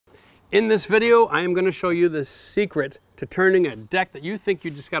In this video, I am going to show you the secret to turning a deck that you think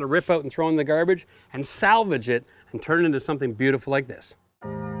you just got to rip out and throw in the garbage and salvage it and turn it into something beautiful like this.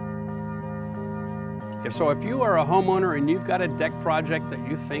 If you are a homeowner and you've got a deck project that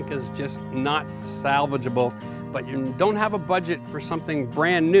you think is just not salvageable, but you don't have a budget for something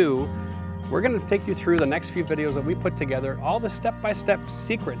brand new, we're going to take you through the next few videos that we put together, all the step-by-step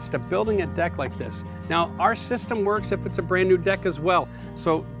secrets to building a deck like this. Now, our system works if it's a brand new deck as well.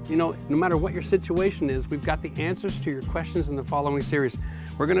 So, no matter what your situation is, we've got the answers to your questions in the following series.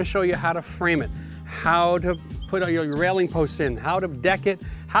 We're going to show you how to frame it, how to put your railing posts in, how to deck it,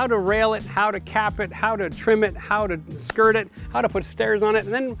 how to rail it, how to cap it, how to trim it, how to skirt it, how to put stairs on it,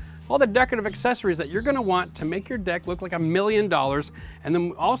 and then all the decorative accessories that you're going to want to make your deck look like $1 million. And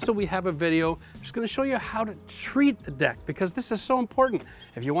then also we have a video just going to show you how to treat the deck, because this is so important.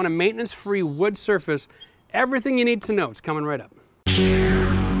 If you want a maintenance-free wood surface, everything you need to know, it's coming right up.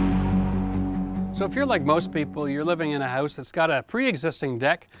 So if you're like most people, you're living in a house that's got a pre-existing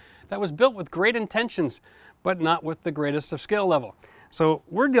deck that was built with great intentions, but not with the greatest of skill level. So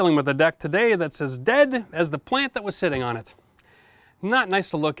we're dealing with a deck today that's as dead as the plant that was sitting on it. Not nice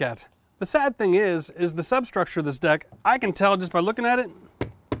to look at. The sad thing is the substructure of this deck, I can tell just by looking at it,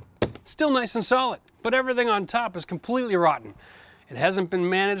 still nice and solid, but everything on top is completely rotten. It hasn't been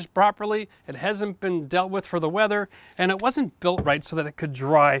managed properly, it hasn't been dealt with for the weather, and it wasn't built right so that it could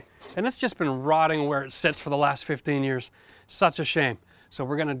dry. And it's just been rotting where it sits for the last 15 years. Such a shame. So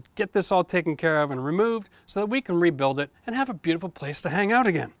we're gonna get this all taken care of and removed so that we can rebuild it and have a beautiful place to hang out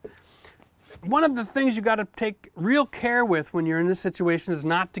again. One of the things you got to take real care with when you're in this situation is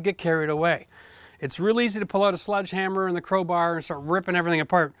not to get carried away. It's real easy to pull out a sledgehammer and the crowbar and start ripping everything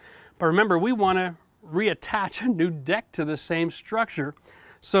apart. But remember, we want to reattach a new deck to the same structure.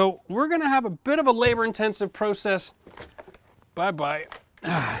 So we're going to have a bit of a labor-intensive process. Bye-bye.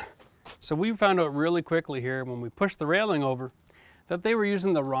 So we found out really quickly here when we pushed the railing over that they were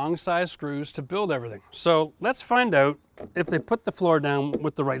using the wrong size screws to build everything. So let's find out if they put the floor down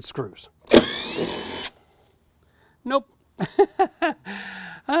with the right screws. Nope.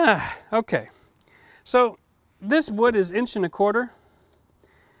 Okay. So this wood is 1.25 inches,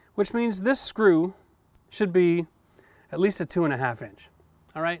 which means this screw should be at least a 2.5 inch.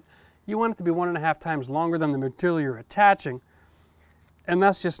 All right. You want it to be 1.5 times longer than the material you're attaching, and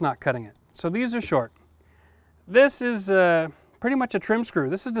that's just not cutting it. So these are short. This is pretty much a trim screw.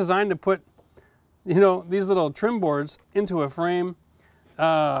 This is designed to put, these little trim boards into a frame.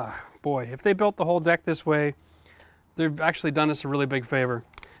 Boy, if they built the whole deck this way, they've actually done us a really big favor,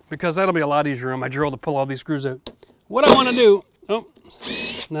 because that'll be a lot easier on my drill to pull all these screws out. What I want to do, no,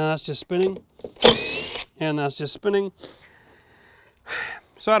 that's just spinning, and that's just spinning.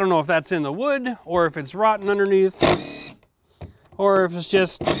 So I don't know if that's in the wood, or if it's rotten underneath, or if it's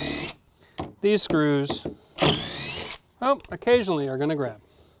just these screws, occasionally are going to grab.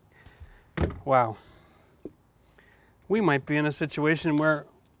 Wow. We might be in a situation where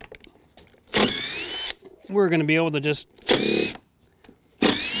we're going to be able to just,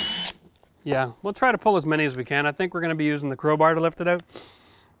 yeah, we'll try to pull as many as we can. I think we're going to be using the crowbar to lift it out.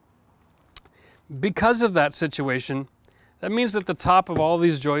 Because of that situation, that means that the top of all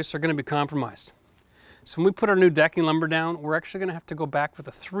these joists are going to be compromised. So when we put our new decking lumber down, we're actually going to have to go back with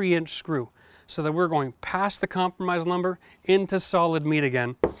a 3-inch screw, so that we're going past the compromised lumber into solid meat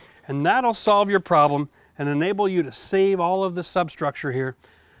again. And that'll solve your problem and enable you to save all of the substructure here.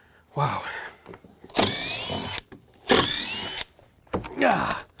 Wow.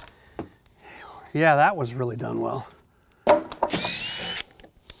 Yeah, that was really done well.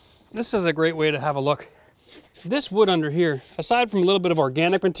 This is a great way to have a look. This wood under here, aside from a little bit of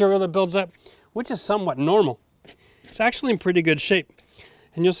organic material that builds up, which is somewhat normal, it's actually in pretty good shape.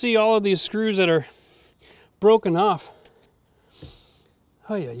 And you'll see all of these screws that are broken off.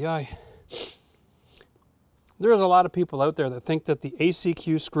 There's a lot of people out there that think that the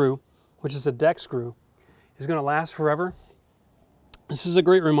ACQ screw, which is a deck screw, is going to last forever. This is a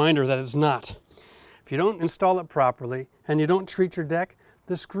great reminder that it's not. If you don't install it properly and you don't treat your deck,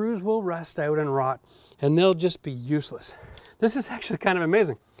 the screws will rust out and rot, and they'll just be useless. This is actually kind of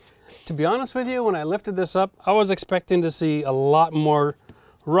amazing. To be honest with you, when I lifted this up, I was expecting to see a lot more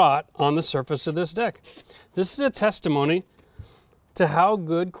rot on the surface of this deck. This is a testimony to how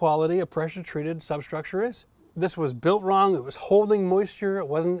good quality a pressure-treated substructure is. This was built wrong, it was holding moisture, it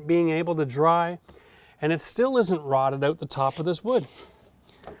wasn't being able to dry, and it still isn't rotted out the top of this wood.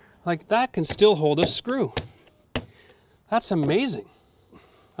 Like, that can still hold a screw. That's amazing.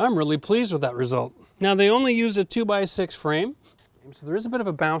 I'm really pleased with that result. Now, they only used a 2x6 frame, so there is a bit of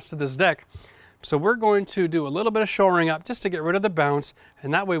a bounce to this deck, So we're going to do a little bit of shoring up just to get rid of the bounce,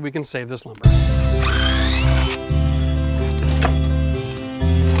 and that way we can save this lumber.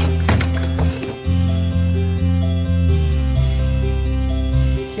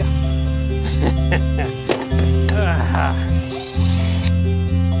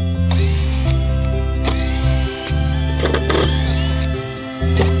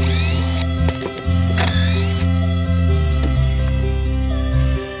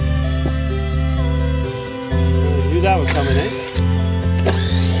 That was coming in.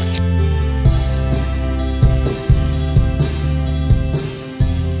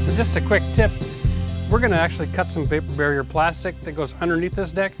 So just a quick tip, we're going to actually cut some vapor barrier plastic that goes underneath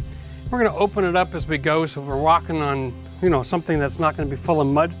this deck. We're going to open it up as we go so we're walking on, something that's not going to be full of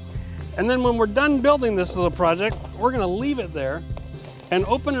mud. And then when we're done building this little project, we're going to leave it there and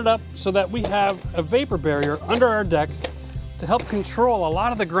open it up so that we have a vapor barrier under our deck to help control a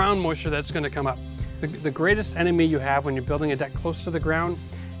lot of the ground moisture that's going to come up. The greatest enemy you have when you're building a deck close to the ground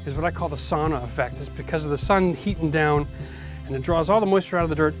is what I call the sauna effect. It's because of the sun heating down, and it draws all the moisture out of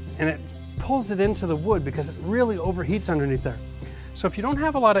the dirt and it pulls it into the wood because it really overheats underneath there. So if you don't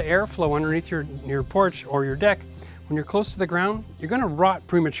have a lot of airflow underneath your porch or your deck, when you're close to the ground, you're going to rot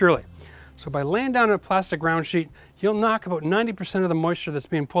prematurely. So by laying down a plastic ground sheet, you'll knock about 90% of the moisture that's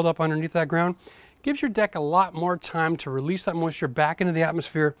being pulled up underneath that ground. It gives your deck a lot more time to release that moisture back into the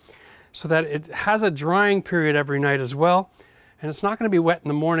atmosphere, so that it has a drying period every night as well, and it's not going to be wet in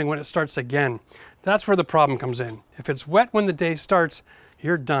the morning when it starts again. That's where the problem comes in. If it's wet when the day starts,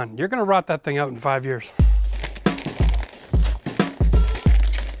 you're done. You're going to rot that thing out in 5 years.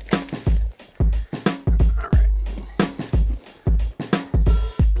 All right.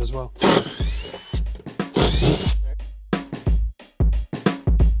 As well.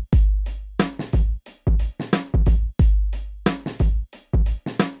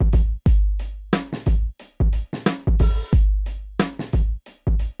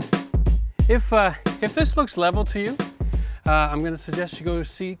 If this looks level to you, I'm going to suggest you go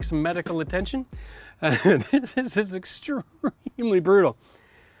seek some medical attention. This is extremely brutal.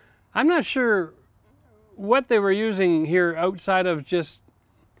 I'm not sure what they were using here outside of just,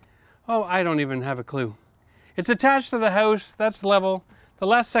 I don't even have a clue. It's attached to the house, that's level. The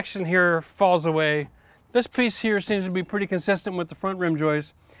last section here falls away. This piece here seems to be pretty consistent with the front rim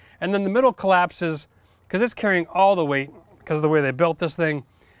joist. And then the middle collapses because it's carrying all the weight because of the way they built this thing.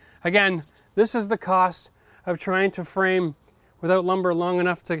 Again, this is the cost of trying to frame without lumber long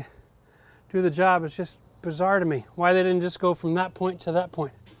enough to do the job. It's just bizarre to me why they didn't just go from that point to that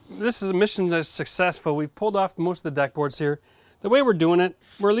point. This is a mission that's successful. We've pulled off most of the deck boards here. The way we're doing it,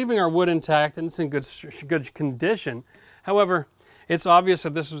 we're leaving our wood intact and it's in good condition. However, it's obvious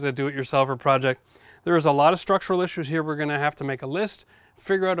that this was a do-it-yourselfer project. There is a lot of structural issues here. We're going to have to make a list,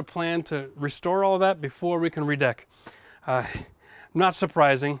 figure out a plan to restore all of that before we can redeck. Not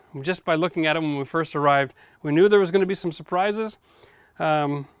surprising. Just by looking at it when we first arrived, we knew there was going to be some surprises.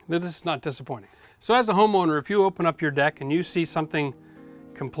 This is not disappointing. So as a homeowner, if you open up your deck and you see something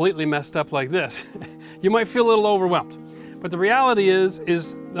completely messed up like this, you might feel a little overwhelmed. But the reality is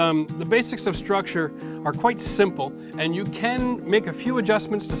the basics of structure are quite simple, and you can make a few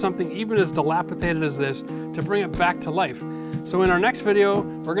adjustments to something even as dilapidated as this to bring it back to life. So in our next video,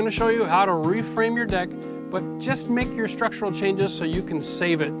 we're going to show you how to reframe your deck, but just make your structural changes so you can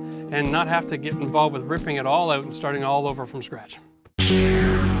save it and not have to get involved with ripping it all out and starting all over from scratch.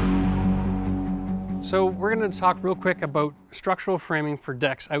 So we're going to talk real quick about structural framing for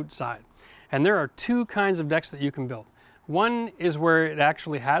decks outside. And there are two kinds of decks that you can build. One is where it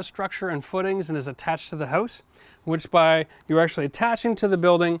actually has structure and footings and is attached to the house, which by you're actually attaching to the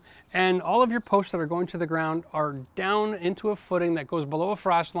building, and all of your posts that are going to the ground are down into a footing that goes below a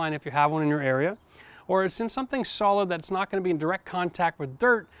frost line if you have one in your area. Or it's in something solid that's not going to be in direct contact with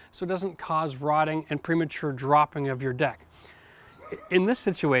dirt so it doesn't cause rotting and premature dropping of your deck. In this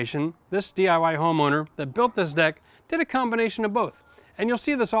situation, this DIY homeowner that built this deck did a combination of both. And you'll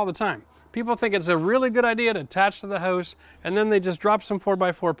see this all the time. People think it's a really good idea to attach to the house and then they just drop some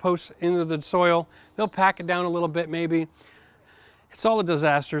 4x4 posts into the soil. They'll pack it down a little bit maybe. It's all a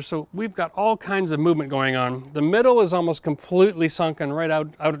disaster, so we've got all kinds of movement going on. The middle is almost completely sunken right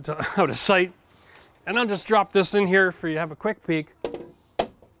out of sight. And I'll just drop this in here for you to have a quick peek.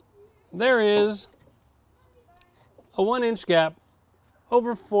 There is a 1-inch gap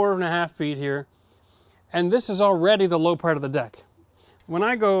over 4.5 feet here. And this is already the low part of the deck. When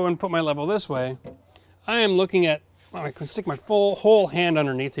I go and put my level this way, I am looking at, I can stick my whole hand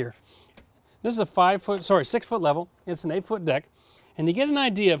underneath here. This is a 6 foot level. It's an 8-foot deck. And you get an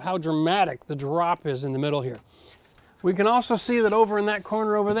idea of how dramatic the drop is in the middle here. We can also see that over in that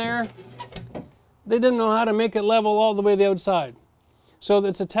corner over there, they didn't know how to make it level all the way to the outside. So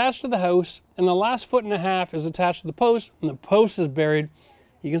it's attached to the house, and the last 1.5 feet is attached to the post, and the post is buried.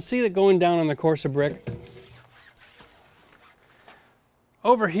 You can see that going down on the course of brick.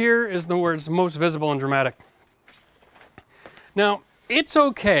 Over here is where it's most visible and dramatic. Now, it's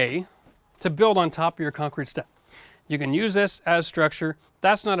okay to build on top of your concrete step. You can use this as structure.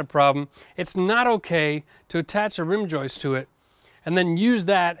 That's not a problem. It's not okay to attach a rim joist to it and then use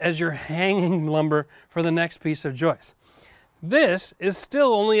that as your hanging lumber for the next piece of joist. This is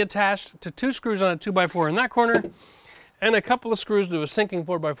still only attached to 2 screws on a 2x4 in that corner and a couple of screws to a sinking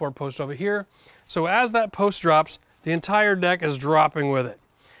 4x4 post over here. So as that post drops, the entire deck is dropping with it.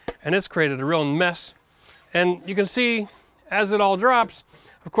 And it's created a real mess. And you can see as it all drops,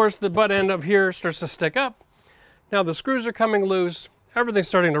 of course the butt end up here starts to stick up. Now the screws are coming loose, everything's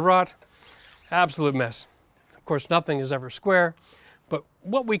starting to rot. Absolute mess. Of course, nothing is ever square. But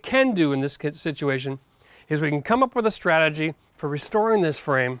what we can do in this situation is we can come up with a strategy for restoring this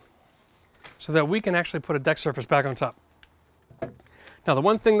frame so that we can actually put a deck surface back on top. Now the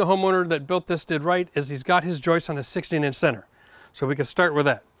one thing the homeowner that built this did right is he's got his joist on a 16-inch center. So we can start with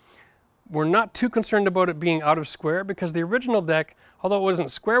that. We're not too concerned about it being out of square because the original deck, although it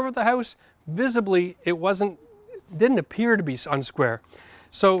wasn't square with the house, visibly it didn't appear to be unsquare.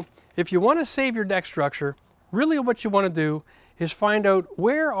 So if you want to save your deck structure, really what you want to do is find out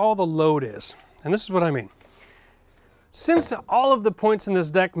where all the load is. And this is what I mean. Since all of the points in this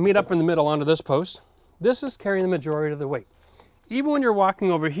deck meet up in the middle onto this post, this is carrying the majority of the weight. Even when you're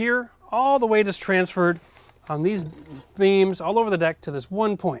walking over here, all the weight is transferred on these beams all over the deck to this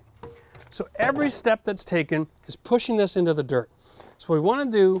one point. So every step that's taken is pushing this into the dirt. So what we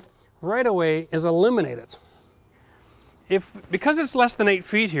want to do right away is eliminate it. Because it's less than 8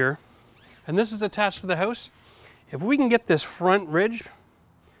 feet here, and this is attached to the house, if we can get this front ridge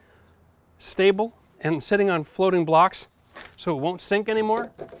stable and sitting on floating blocks so it won't sink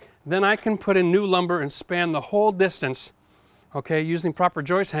anymore, then I can put in new lumber and span the whole distance, okay, using proper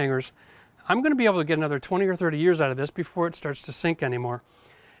joist hangers. I'm going to be able to get another 20 or 30 years out of this before it starts to sink anymore.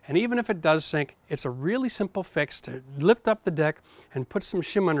 And even if it does sink, it's a really simple fix to lift up the deck and put some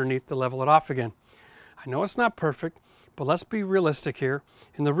shim underneath to level it off again. I know it's not perfect, but let's be realistic here.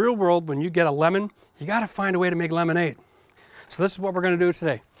 In the real world, when you get a lemon, you got to find a way to make lemonade. So this is what we're going to do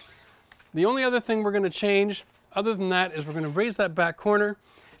today. The only other thing we're going to change, other than that, is we're going to raise that back corner.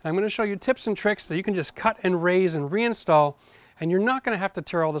 I'm going to show you tips and tricks that you can just cut and raise and reinstall, and you're not going to have to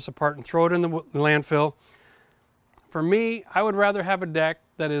tear all this apart and throw it in the landfill. For me, I would rather have a deck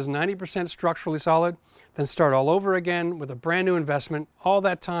that is 90% structurally solid than start all over again with a brand new investment. All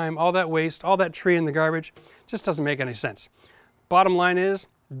that time, all that waste, all that tree in the garbage, just doesn't make any sense. Bottom line is,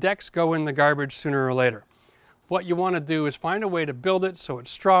 decks go in the garbage sooner or later. What you want to do is find a way to build it so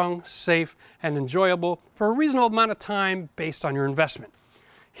it's strong, safe, and enjoyable for a reasonable amount of time based on your investment.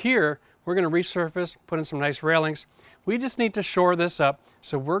 Here, we're going to resurface, put in some nice railings. We just need to shore this up,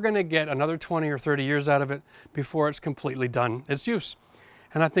 so we're going to get another 20 or 30 years out of it before it's completely done its use.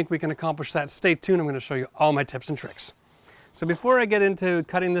 And I think we can accomplish that. Stay tuned, I'm going to show you all my tips and tricks. So before I get into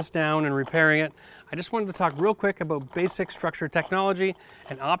cutting this down and repairing it, I just wanted to talk real quick about basic structure technology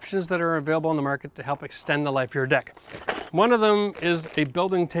and options that are available on the market to help extend the life of your deck. One of them is a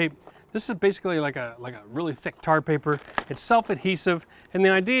building tape. This is basically like a really thick tar paper. It's self-adhesive, and the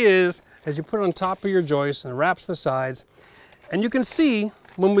idea is, as you put it on top of your joist and it wraps the sides, and you can see,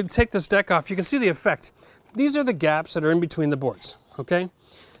 when we take this deck off, you can see the effect. These are the gaps that are in between the boards, okay?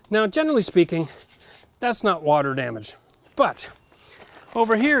 Now, generally speaking, that's not water damage. But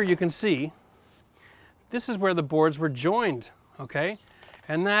over here you can see this is where the boards were joined, okay?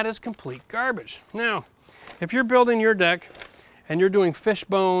 And that is complete garbage. Now, if you're building your deck and you're doing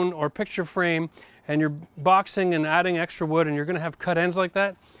fishbone or picture frame and you're boxing and adding extra wood and you're going to have cut ends like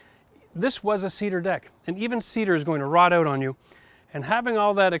that, this was a cedar deck, and even cedar is going to rot out on you. And having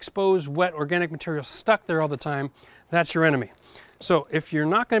all that exposed, wet, organic material stuck there all the time, that's your enemy. So if you're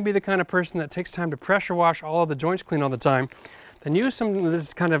not going to be the kind of person that takes time to pressure wash all of the joints clean all the time, then use some of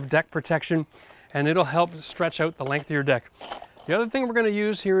this kind of deck protection and it'll help stretch out the length of your deck. The other thing we're going to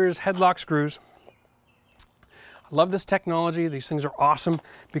use here is headlock screws. I love this technology. These things are awesome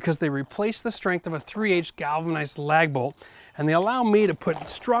because they replace the strength of a 3/8 galvanized lag bolt, and they allow me to put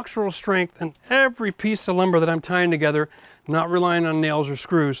structural strength in every piece of lumber that I'm tying together, not relying on nails or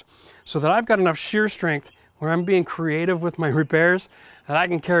screws, so that I've got enough shear strength where I'm being creative with my repairs, and I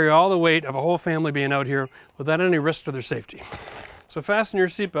can carry all the weight of a whole family being out here without any risk to their safety. So fasten your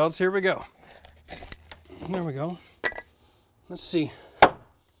seatbelts, here we go. There we go. Let's see.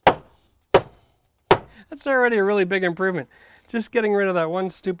 That's already a really big improvement. Just getting rid of that one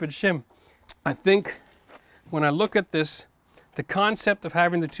stupid shim. I think when I look at this, the concept of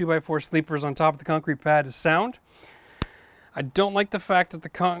having the 2x4 sleepers on top of the concrete pad is sound. I don't like the fact that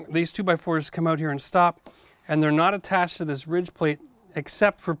these 2x4s come out here and stop, and they're not attached to this ridge plate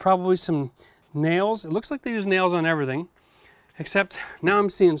except for probably some nails. It looks like they use nails on everything, except now I'm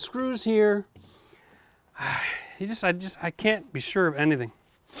seeing screws here. I can't be sure of anything.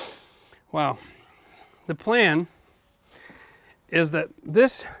 Wow. The plan is that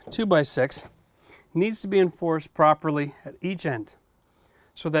this 2x6 needs to be enforced properly at each end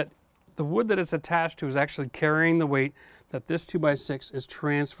so that the wood that it's attached to is actually carrying the weight that this 2x6 is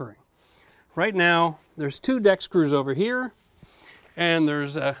transferring. Right now, there's 2 deck screws over here, and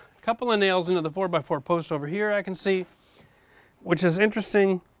there's a couple of nails into the 4x4 post over here I can see, which is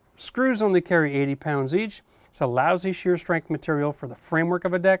interesting. Screws only carry 80 pounds each. It's a lousy shear strength material for the framework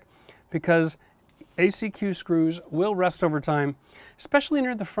of a deck because ACQ screws will rust over time, especially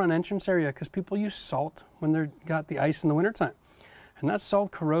near the front entrance area because people use salt when they've got the ice in the wintertime. And that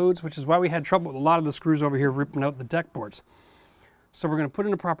salt corrodes, which is why we had trouble with a lot of the screws over here ripping out the deck boards. So we're going to put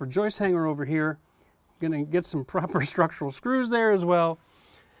in a proper joist hanger over here. Going to get some proper structural screws there as well.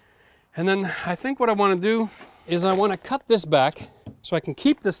 And then I think what I want to do is I want to cut this back so I can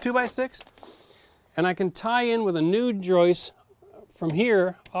keep this 2x6 and I can tie in with a new joist from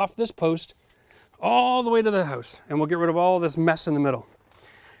here off this post all the way to the house, and we'll get rid of all this mess in the middle.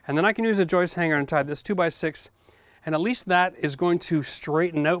 And then I can use a joist hanger and tie this 2x6, and at least that is going to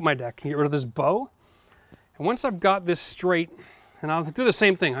straighten out my deck and get rid of this bow. And once I've got this straight, and I'll do the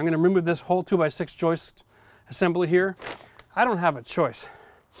same thing, I'm going to remove this whole 2x6 joist assembly here. I don't have a choice.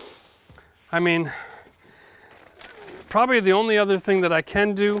 I mean, probably the only other thing that I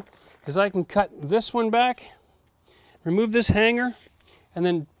can do is I can cut this one back, remove this hanger, and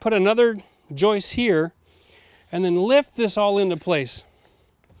then put another joist here, and then lift this all into place.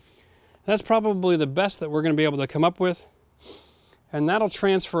 That's probably the best that we're going to be able to come up with, and that'll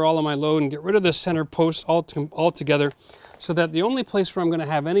transfer all of my load and get rid of the center post altogether, so that the only place where I'm going to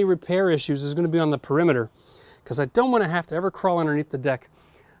have any repair issues is going to be on the perimeter, because I don't want to have to ever crawl underneath the deck.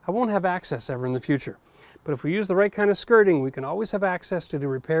 I won't have access ever in the future, but if we use the right kind of skirting, we can always have access to do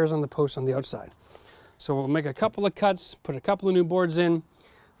repairs on the posts on the outside. So we'll make a couple of cuts, put a couple of new boards in,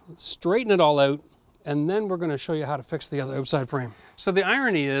 straighten it all out, and then we're going to show you how to fix the other outside frame. So the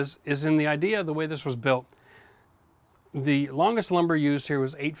irony is in the idea of the way this was built, the longest lumber used here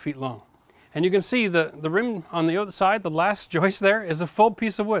was 8 feet long. And you can see the rim on the other side, the last joist there, is a full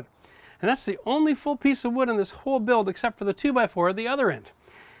piece of wood. And that's the only full piece of wood in this whole build except for the 2x4 at the other end.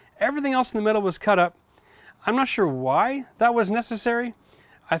 Everything else in the middle was cut up. I'm not sure why that was necessary.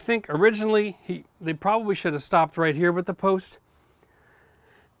 I think originally they probably should have stopped right here with the post,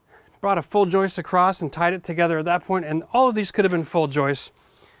 brought a full joist across and tied it together at that point, and all of these could have been full joists.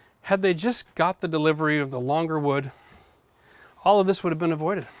 Had they just got the delivery of the longer wood, all of this would have been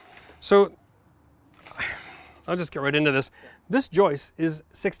avoided. So I'll just get right into this. This joist is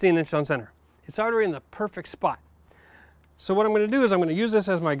 16 inch on center. It's already in the perfect spot. So what I'm going to do is I'm going to use this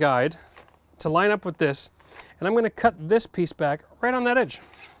as my guide to line up with this, and I'm going to cut this piece back right on that edge,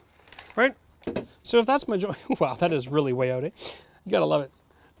 right? So if that's my joist, wow, that is really way out, eh? You gotta love it.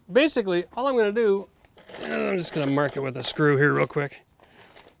 Basically, all I'm going to do, I'm just going to mark it with a screw here real quick.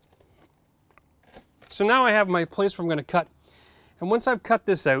 So now I have my place where I'm going to cut. And once I've cut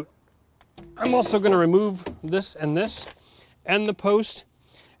this out, I'm also going to remove this and the post,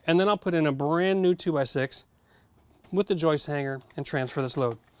 and then I'll put in a brand new 2x6 with the joist hanger and transfer this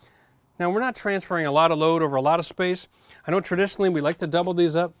load. Now we're not transferring a lot of load over a lot of space. I know traditionally we like to double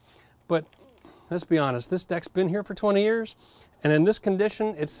these up, but let's be honest, this deck's been here for 20 years, and in this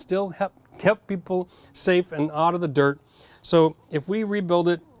condition, it's still kept people safe and out of the dirt. So if we rebuild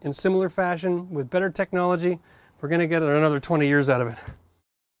it in similar fashion with better technology, we're going to get another 20 years out of it.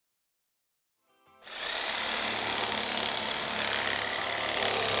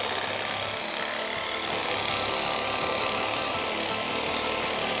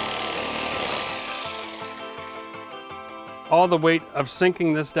 All the weight of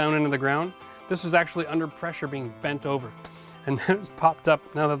sinking this down into the ground, this was actually under pressure being bent over, and then it's popped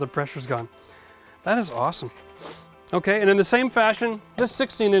up now that the pressure's gone. That is awesome. Okay, and in the same fashion, this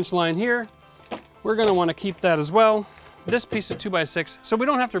 16-inch line here, we're going to want to keep that as well. This piece of 2x6, so we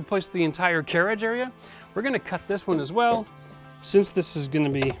don't have to replace the entire carriage area. We're going to cut this one as well, since this is going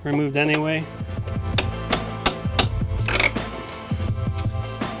to be removed anyway.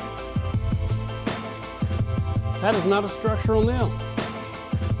 That is not a structural nail.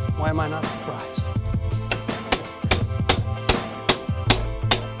 Why am I not surprised?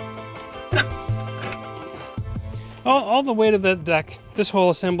 All the weight of that deck, this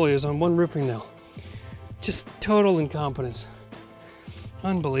whole assembly is on one roofing nail. Just total incompetence.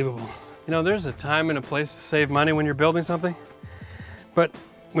 Unbelievable. You know, there's a time and a place to save money when you're building something, but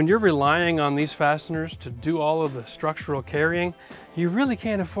when you're relying on these fasteners to do all of the structural carrying, you really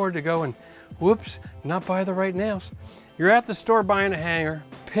can't afford to go and, whoops, not buy the right nails. You're at the store buying a hanger,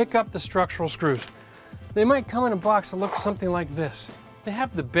 pick up the structural screws. They might come in a box that looks something like this. They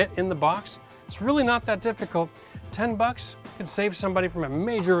have the bit in the box. It's really not that difficult. 10 bucks can save somebody from a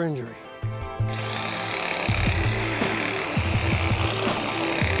major injury.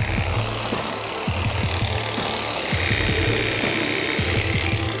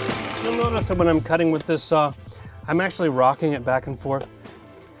 You'll notice that when I'm cutting with this saw, I'm actually rocking it back and forth.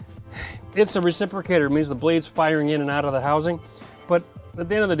 It's a reciprocator, it means the blade's firing in and out of the housing, but at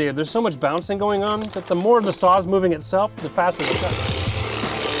the end of the day, there's so much bouncing going on that the more the saw's moving itself, the faster the cut.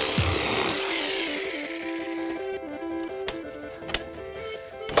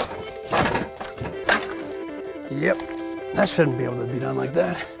 Yep, that shouldn't be able to be done like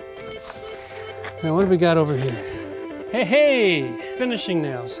that. Now what do we got over here? Hey, finishing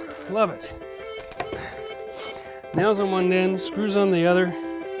nails, love it. Nails on one end, screws on the other.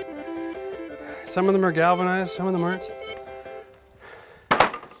 Some of them are galvanized, some of them aren't.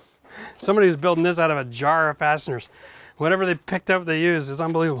 Somebody who's building this out of a jar of fasteners. Whatever they picked up they use is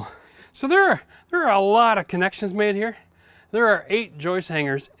unbelievable. So there are a lot of connections made here. There are 8 joist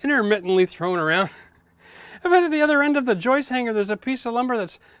hangers intermittently thrown around. I bet at the other end of the joist hanger there's a piece of lumber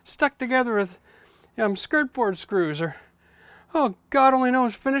that's stuck together with skirt board screws or, oh, God only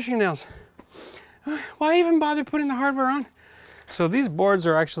knows, finishing nails. Why even bother putting the hardware on? So these boards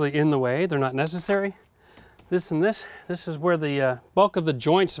are actually in the way. They're not necessary. This and this is where the bulk of the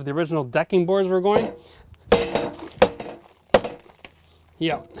joints of the original decking boards were going.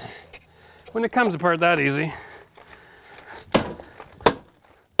 Yeah. When it comes apart that easy.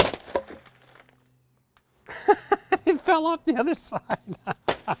 It fell off the other side.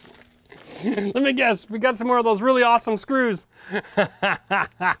 Let me guess, we got some more of those really awesome screws.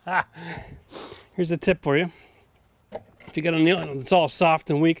 Here's a tip for you. If you got a nail that's all soft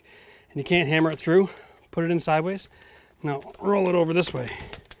and weak and you can't hammer it through, put it in sideways. Now roll it over this way.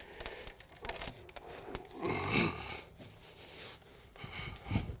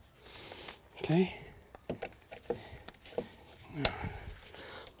 Okay.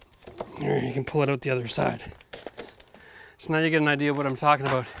 There, you can pull it out the other side. So now you get an idea of what I'm talking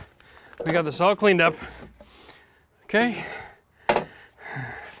about. We got this all cleaned up. Okay. Put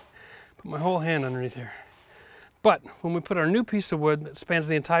my whole hand underneath here. But when we put our new piece of wood that spans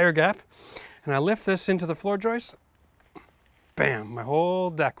the entire gap, and I lift this into the floor joist, bam, my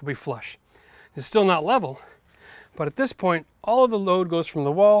whole deck will be flush. It's still not level, but at this point, all of the load goes from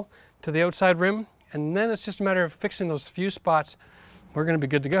the wall to the outside rim, and then it's just a matter of fixing those few spots. We're gonna be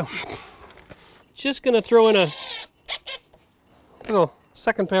good to go. Just gonna throw in a little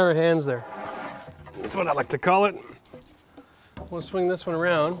second pair of hands there. That's what I like to call it. We'll swing this one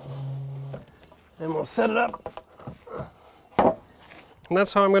around, and we'll set it up. And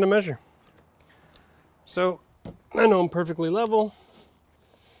that's how I'm going to measure. So I know I'm perfectly level,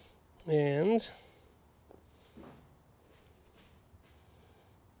 and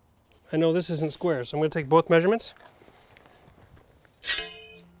I know this isn't square, so I'm going to take both measurements.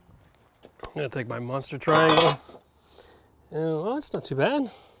 I'm going to take my monster triangle. Well, it's not too bad.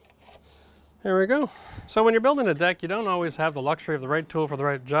 There we go. So when you're building a deck, you don't always have the luxury of the right tool for the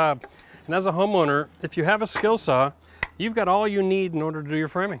right job. And as a homeowner, if you have a skill saw, you've got all you need in order to do your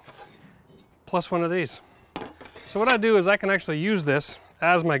framing, plus one of these. So what I do is I can actually use this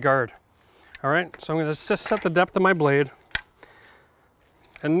as my guard. All right, so I'm going to just set the depth of my blade,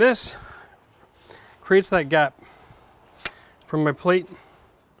 and this creates that gap from my plate,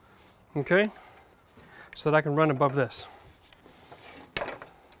 okay, so that I can run above this.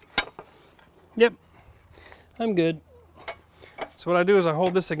 Yep, I'm good. So what I do is I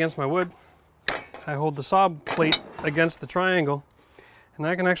hold this against my wood, I hold the saw plate against the triangle, and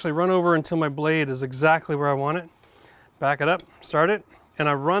I can actually run over until my blade is exactly where I want it. Back it up, start it, and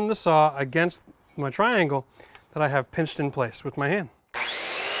I run the saw against my triangle that I have pinched in place with my hand.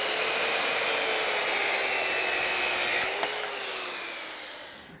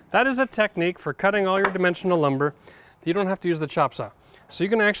 That is a technique for cutting all your dimensional lumber that you don't have to use the chop saw. So you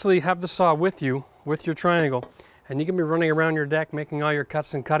can actually have the saw with you, with your triangle, and you can be running around your deck making all your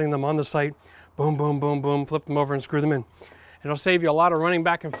cuts and cutting them on the site. Boom, boom, boom, boom, flip them over and screw them in. It'll save you a lot of running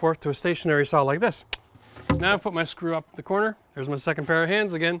back and forth to a stationary saw like this. Now I've put my screw up the corner. There's my second pair of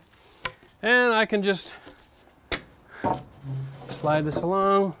hands again. And I can just slide this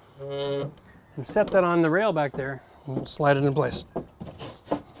along and set that on the rail back there. We'll slide it in place.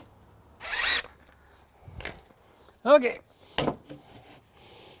 Okay.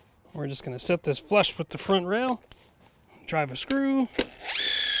 We're just going to set this flush with the front rail, drive a screw.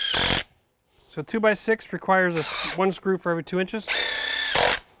 So 2x6 requires one screw for every 2 inches.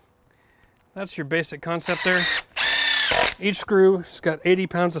 That's your basic concept there. Each screw has got 80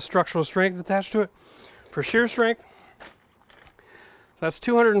 pounds of structural strength attached to it for shear strength. So that's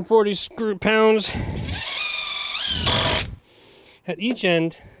 240 screw pounds at each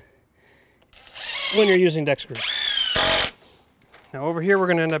end when you're using deck screws. Now over here we're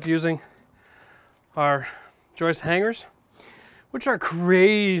going to end up using our joist hangers, which are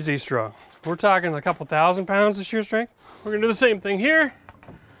crazy strong. We're talking a couple thousand pounds of shear strength. We're going to do the same thing here.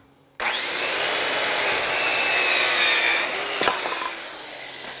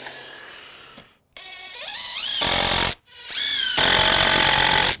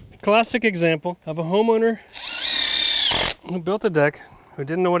 Classic example of a homeowner who built a deck, who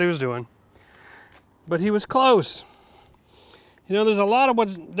didn't know what he was doing, but he was close. You know, there's a lot of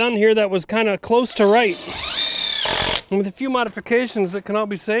what's done here that was kind of close to right. And with a few modifications, it can all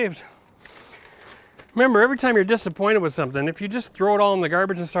be saved. Remember, every time you're disappointed with something, if you just throw it all in the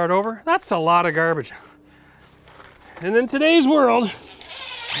garbage and start over, that's a lot of garbage. And in today's world,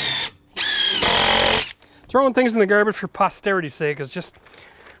 throwing things in the garbage for posterity's sake is just,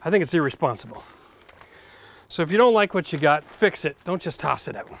 I think it's irresponsible. So if you don't like what you got, fix it. Don't just toss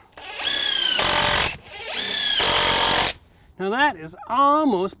it out. Now that is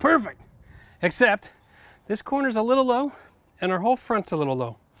almost perfect, except this corner's a little low and our whole front's a little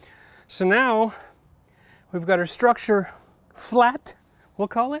low. So now we've got our structure flat, we'll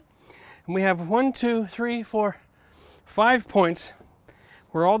call it, and we have 1, 2, 3, 4, 5 points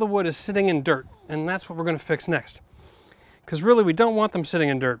where all the wood is sitting in dirt, and that's what we're going to fix next. Because really we don't want them sitting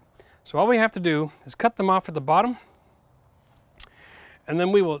in dirt. So all we have to do is cut them off at the bottom, and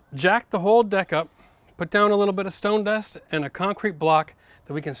then we will jack the whole deck up, put down a little bit of stone dust and a concrete block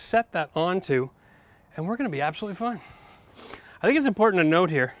that we can set that onto, and we're going to be absolutely fine. I think it's important to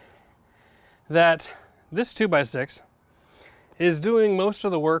note here that this 2x6 is doing most of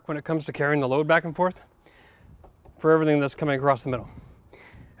the work when it comes to carrying the load back and forth for everything that's coming across the middle.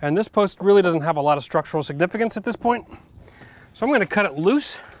 And this post really doesn't have a lot of structural significance at this point. So I'm going to cut it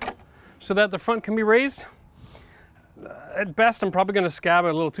loose so that the front can be raised. At best, I'm probably going to scab a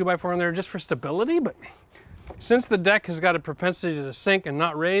little 2x4 in there just for stability, but since the deck has got a propensity to sink and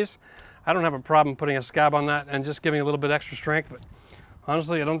not raise, I don't have a problem putting a scab on that and just giving a little bit extra strength, but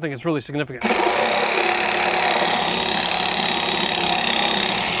honestly, I don't think it's really significant.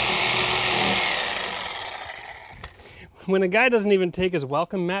 When a guy doesn't even take his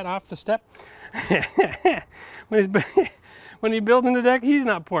welcome mat off the step, when he's building the deck, he's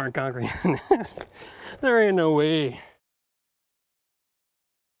not pouring concrete. There ain't no way.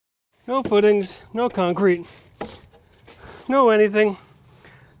 No footings, no concrete, no anything.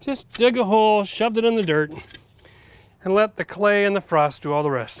 Just dig a hole, shoved it in the dirt, and let the clay and the frost do all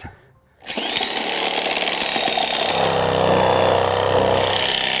the rest.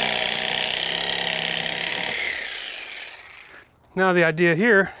 Now the idea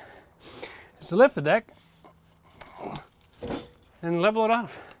here is to lift the deck and level it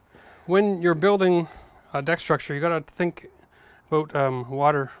off. When you're building a deck structure, you gotta think about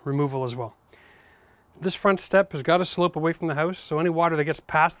water removal as well. This front step has got to slope away from the house, so any water that gets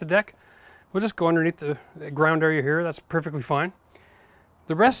past the deck will just go underneath the ground area here. That's perfectly fine.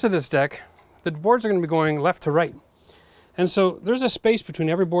 The rest of this deck, the boards are going to be going left to right. And so there's a space between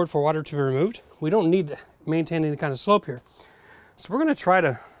every board for water to be removed. We don't need to maintain any kind of slope here. So we're going to try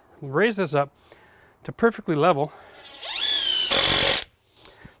to raise this up to perfectly level.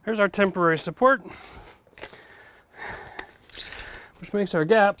 There's our temporary support, which makes our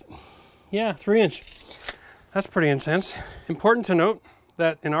gap, yeah, 3 inch. That's pretty intense. Important to note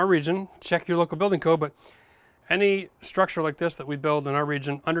that in our region, check your local building code, but any structure like this that we build in our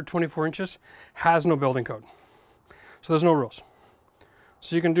region under 24 inches has no building code. So there's no rules.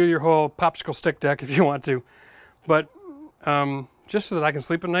 So you can do your whole popsicle stick deck if you want to, but just so that I can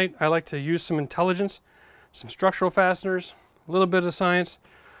sleep at night, I like to use some intelligence, some structural fasteners, a little bit of science.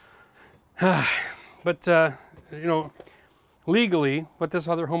 But you know, legally, what this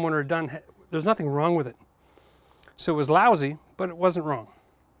other homeowner had done, there's nothing wrong with it. So it was lousy, but it wasn't wrong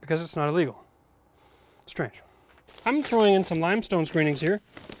because it's not illegal. Strange. I'm throwing in some limestone screenings here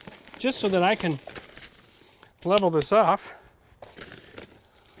just so that I can level this off.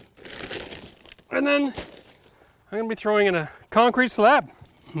 And then I'm going to be throwing in a concrete slab.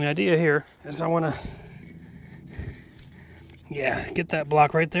 And the idea here is I want to, get that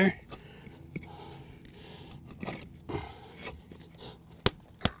block right there.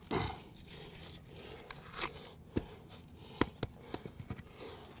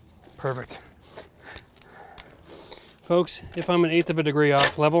 Perfect. Folks, if I'm 1/8 of a degree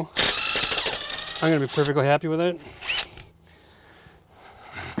off level, I'm going to be perfectly happy with it.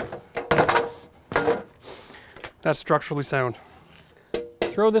 That's structurally sound.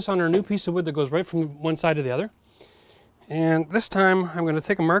 Throw this on our new piece of wood that goes right from one side to the other. And this time I'm going to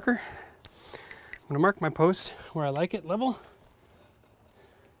take a marker. I'm going to mark my post where I like it level.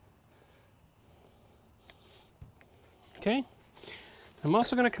 Okay. I'm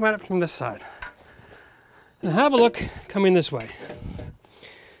also going to come at it from this side. And have a look coming this way.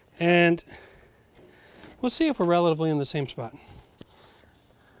 And we'll see if we're relatively in the same spot.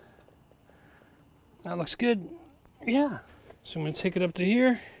 That looks good. Yeah. So I'm going to take it up to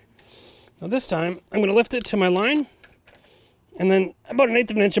here. Now this time, I'm going to lift it to my line, and then about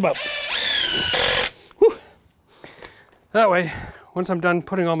 1/8 of an inch above. Whew. That way, once I'm done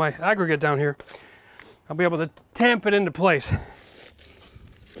putting all my aggregate down here, I'll be able to tamp it into place.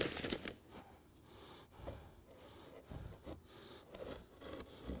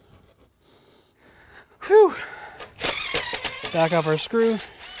 Whew. Back up our screw,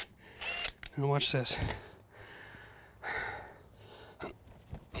 and watch this.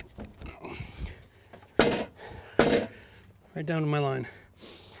 Right down to my line.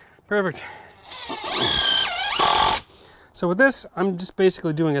 Perfect. So with this, I'm just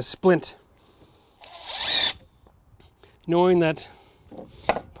basically doing a splint. Knowing that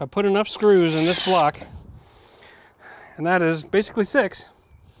if I put enough screws in this block, and that is basically 6,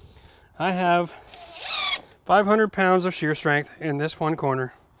 I have 500 pounds of shear strength in this one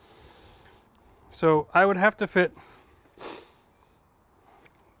corner. So I would have to fit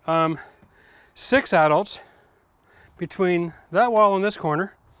 6 adults between that wall in this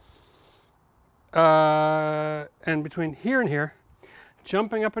corner and between here and here,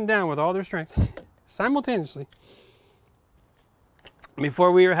 jumping up and down with all their strength simultaneously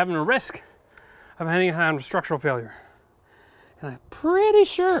before we are having a risk of hanging on to structural failure. And I'm pretty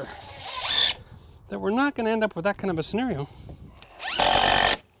sure that we're not going to end up with that kind of a scenario.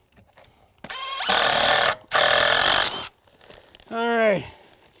 All right.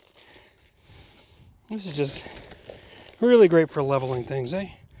 This is just really great for leveling things, eh?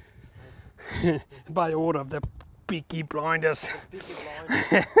 By order of the Peaky Blinders.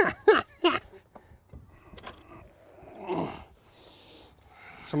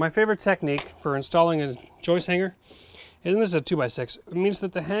 So my favorite technique for installing a joist hanger, and this is a 2x6, it means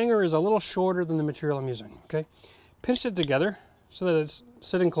that the hanger is a little shorter than the material I'm using, okay? Pinch it together so that it's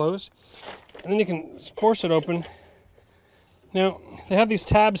sitting closed, and then you can force it open. Now, they have these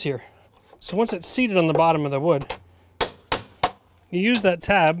tabs here. So once it's seated on the bottom of the wood, you use that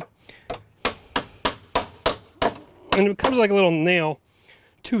tab, and it becomes like a little nail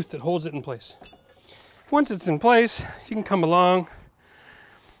tooth that holds it in place. Once it's in place, you can come along.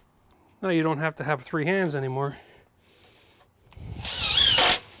 Now you don't have to have 3 hands anymore.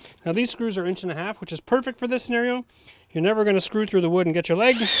 Now these screws are 1.5 inches, which is perfect for this scenario. You're never going to screw through the wood and get your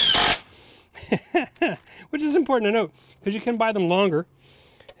leg, which is important to note, because you can buy them longer.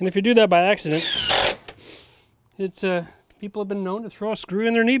 And if you do that by accident, it's people have been known to throw a screw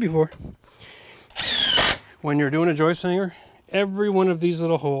in their knee before. When you're doing a joist hanger, every one of these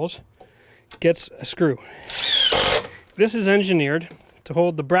little holes gets a screw. This is engineered to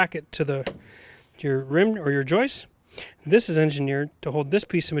hold the bracket to your rim or your joist. This is engineered to hold this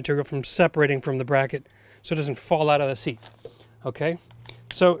piece of material from separating from the bracket so it doesn't fall out of the seat. Okay?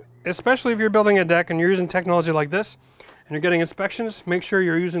 So, especially if you're building a deck and you're using technology like this, and you're getting inspections, make sure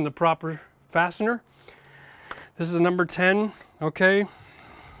you're using the proper fastener. This is a number 10, okay?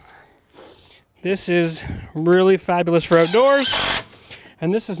 This is really fabulous for outdoors.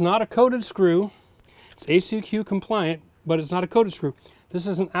 And this is not a coated screw. It's ACQ compliant, but it's not a coated screw. This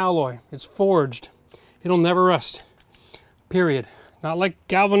is an alloy. It's forged. It'll never rust, period. Not like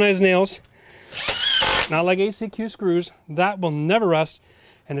galvanized nails, not like ACQ screws. That will never rust.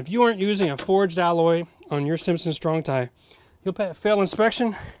 And if you aren't using a forged alloy on your Simpson strong tie, you'll fail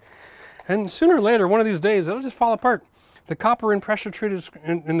inspection, and sooner or later, one of these days, it'll just fall apart. The copper in the pressure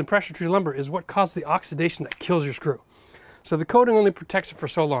treated lumber is what causes the oxidation that kills your screw. So the coating only protects it for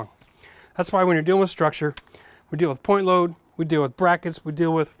so long. That's why when you're dealing with structure, we deal with point load, we deal with brackets, we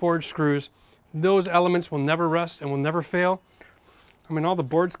deal with forged screws. Those elements will never rust and will never fail. I mean, all the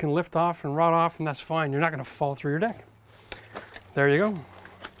boards can lift off and rot off, and that's fine. You're not going to fall through your deck. There you go.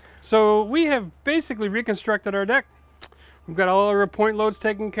 So we have basically reconstructed our deck. We've got all our point loads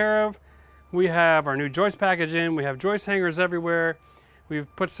taken care of. We have our new joist package in. We have joist hangers everywhere. We've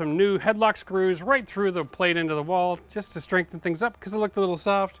put some new headlock screws right through the plate into the wall just to strengthen things up because it looked a little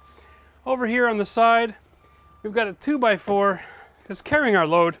soft. Over here on the side, we've got a 2x4 that's carrying our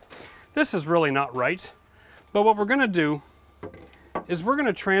load. This is really not right. But what we're gonna do is we're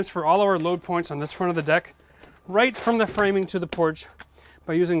gonna transfer all of our load points on this front of the deck right from the framing to the porch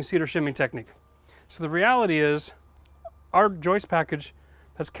by using cedar shimmy technique. So the reality is our joist package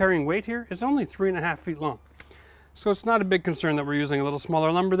that's carrying weight here is only 3.5 feet long. So it's not a big concern that we're using a little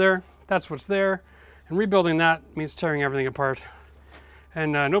smaller lumber there. That's what's there. And rebuilding that means tearing everything apart.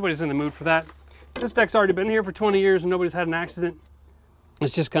 And nobody's in the mood for that. This deck's already been here for 20 years and nobody's had an accident.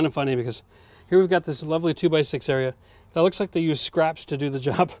 It's just kind of funny because here we've got this lovely 2x6 area that looks like they use scraps to do the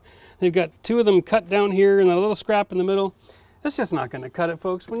job. They've got 2 of them cut down here and a little scrap in the middle. That's just not going to cut it,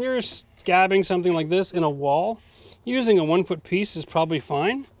 folks. When you're scabbing something like this in a wall, using a 1-foot piece is probably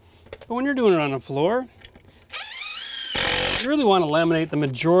fine. But when you're doing it on a floor, you really want to laminate the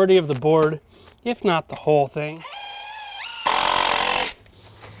majority of the board, if not the whole thing.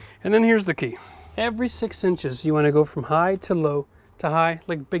 And then here's the key. Every 6 inches, you want to go from high to low to high,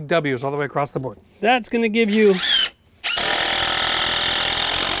 like big W's all the way across the board. That's going to give you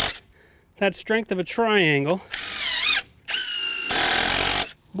that strength of a triangle.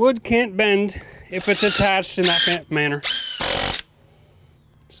 Wood can't bend if it's attached in that manner.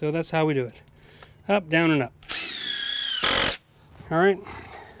 So that's how we do it. Up, down, and up. All right.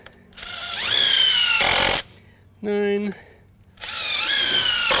 9,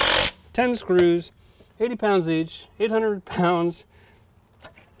 10 screws, 80 pounds each, 800 pounds.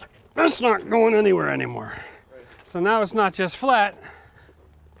 That's not going anywhere anymore. Right. So now it's not just flat.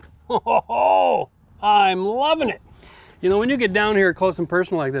 Oh, I'm loving it. You know, when you get down here close and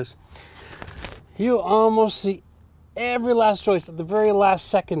personal like this, you almost see every last joist at the very last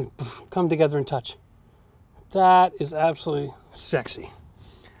second come together and touch. That is absolutely sexy.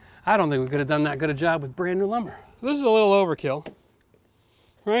 I don't think we could have done that good a job with brand new lumber. So this is a little overkill,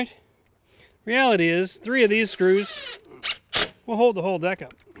 right? Reality is 3 of these screws will hold the whole deck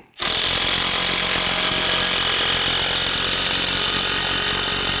up.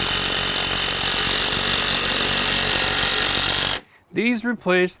 These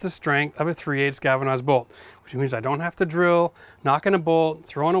replace the strength of a 3/8 galvanized bolt, which means I don't have to drill, knock in a bolt,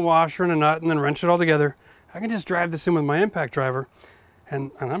 throw in a washer and a nut, and then wrench it all together. I can just drive this in with my impact driver, and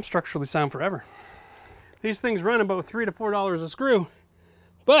I'm structurally sound forever. These things run about $3 to $4 a screw,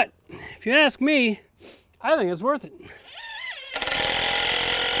 but if you ask me, I think it's worth it.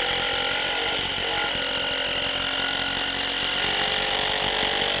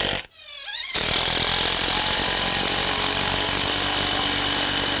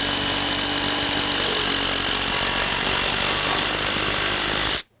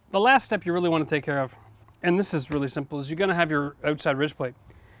 The last step you really want to take care of, and this is really simple, is you're going to have your outside ridge plate.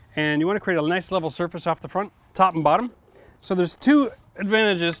 And you want to create a nice level surface off the front, top and bottom. So there's 2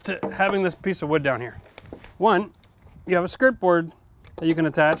 advantages to having this piece of wood down here. 1, you have a skirt board that you can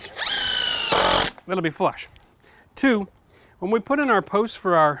attach. That'll be flush. 2, when we put in our posts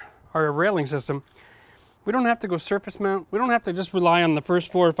for our railing system, we don't have to go surface mount. We don't have to just rely on the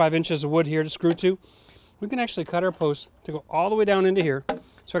first 4 or 5 inches of wood here to screw to. We can actually cut our post to go all the way down into here.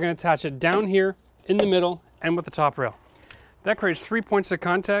 So I can attach it down here, in the middle, and with the top rail. That creates 3 points of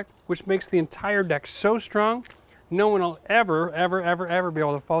contact, which makes the entire deck so strong, no one will ever be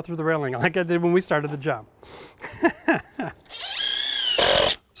able to fall through the railing like I did when we started the job.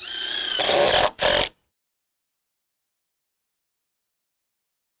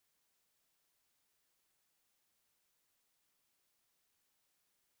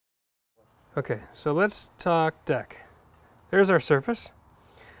 Okay, so let's talk deck. There's our surface.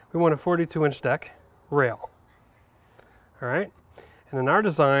 We want a 42-inch deck rail. All right, and in our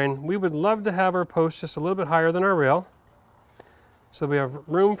design, we would love to have our post just a little bit higher than our rail, so we have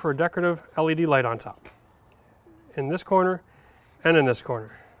room for a decorative LED light on top, in this corner and in this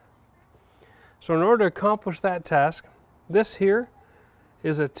corner. So in order to accomplish that task, this here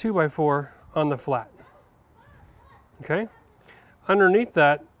is a 2x4 on the flat. Okay, underneath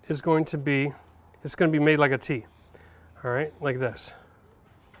that is going to be, it's going to be made like a T. All right, like this.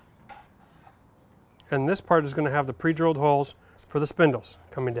 And this part is going to have the pre-drilled holes for the spindles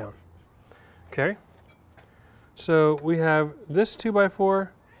coming down. Okay, so we have this 2x4,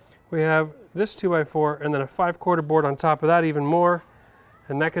 we have this 2x4, and then a 5/4 board on top of that, even more,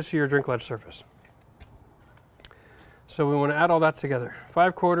 and that gets you your drink ledge surface. So we want to add all that together.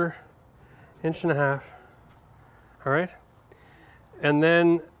 5/4, 1.5 inches. All right, and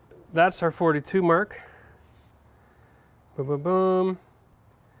then that's our 42 mark. Boom, boom, boom.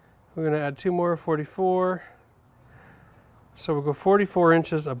 We're going to add 2 more, 44. So we'll go 44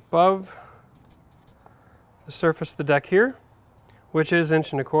 inches above the surface of the deck here, which is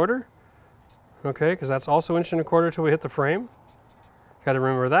 1.25 inches. Okay, because that's also 1.25 inches till we hit the frame. Got to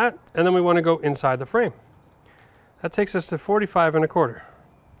remember that. And then we want to go inside the frame. That takes us to 45 1/4.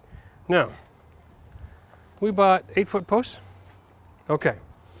 Now, we bought 8-foot posts. Okay,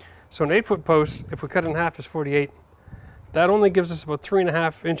 so an 8-foot post, if we cut it in half, is 48. That only gives us about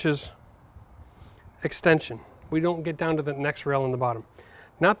 3.5 inches extension. We don't get down to the next rail on the bottom.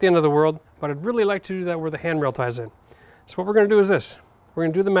 Not the end of the world, but I'd really like to do that where the handrail ties in. So what we're going to do is this. We're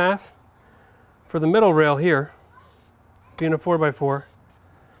going to do the math for the middle rail here, being a 4x4,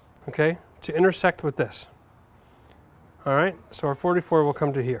 okay, to intersect with this. All right, so our 44 will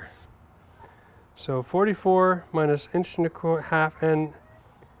come to here. So 44 minus 1.5 and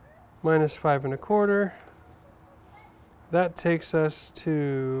minus 5 1/4. That takes us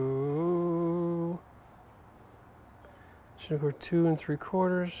to 2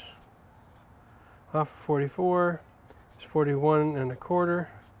 3/4 off of 44 is 41 1/4.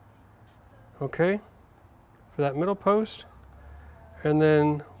 Okay, for that middle post, and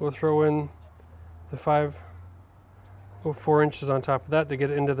then we'll throw in the 4 inches on top of that to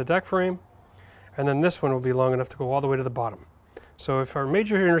get it into the deck frame, and then this one will be long enough to go all the way to the bottom. So if our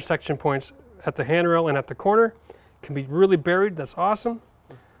major intersection points at the handrail and at the corner can be really buried, that's awesome.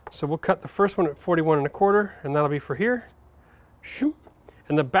 So we'll cut the first one at 41 1/4, and that'll be for here. Shoot.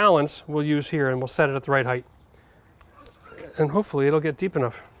 And the balance we'll use here, and we'll set it at the right height. And hopefully it'll get deep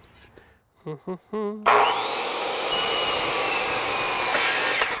enough.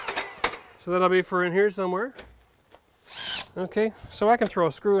 So that'll be for in here somewhere. Okay, so I can throw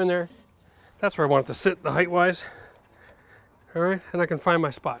a screw in there. That's where I want it to sit, the height-wise. All right, and I can find my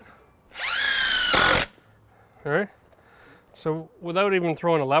spot. All right, so without even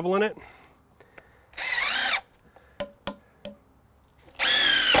throwing a level in it,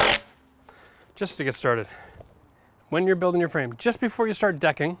 just to get started, when you're building your frame, just before you start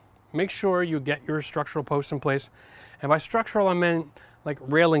decking, make sure you get your structural posts in place. And by structural, I mean like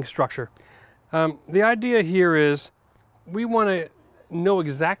railing structure. The idea here is we want to know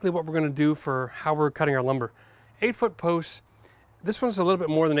exactly what we're going to do for how we're cutting our lumber. 8-foot posts, this one's a little bit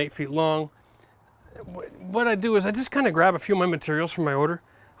more than 8 feet long. What I do is I just kind of grab a few of my materials from my order.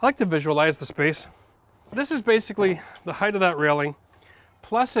 I like to visualize the space. This is basically the height of that railing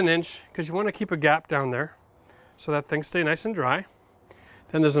plus an inch, because you want to keep a gap down there so that things stay nice and dry.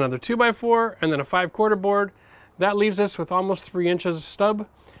 Then there's another 2x4 and then a 5/4 board. That leaves us with almost 3 inches of stub,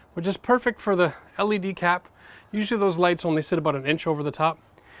 which is perfect for the LED cap. Usually those lights only sit about an inch over the top,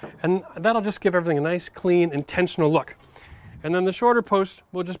 and that'll just give everything a nice, clean, intentional look. And then the shorter post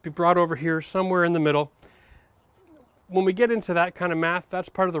will just be brought over here somewhere in the middle. When we get into that kind of math, that's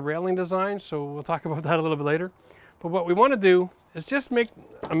part of the railing design, so we'll talk about that a little bit later. But what we want to do is just make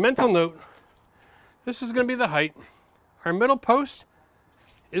a mental note. This is going to be the height. Our middle post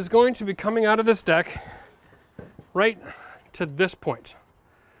is going to be coming out of this deck right to this point.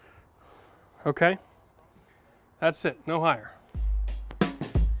 Okay? That's it, no higher.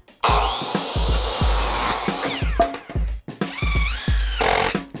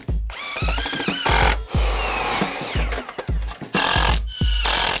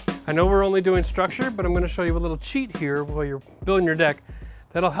 I know we're only doing structure, but I'm going to show you a little cheat here while you're building your deck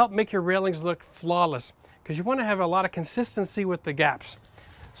that'll help make your railings look flawless, because you want to have a lot of consistency with the gaps.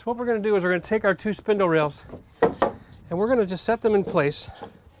 So what we're going to do is we're going to take our 2 spindle rails and we're going to just set them in place.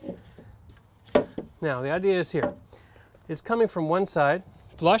 Now the idea is here. It's coming from one side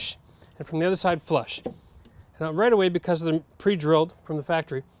flush and from the other side flush. Now right away, because they're pre-drilled from the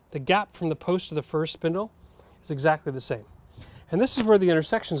factory, the gap from the post to the first spindle is exactly the same. And this is where the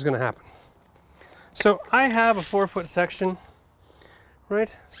intersection is going to happen. So I have a 4-foot section,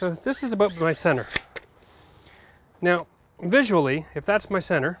 right? So this is about my center. Now, visually, if that's my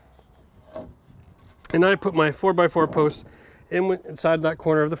center, and I put my 4x4 post inside that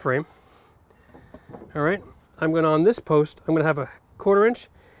corner of the frame, all right, I'm going to, on this post, I'm going to have a 1/4 inch,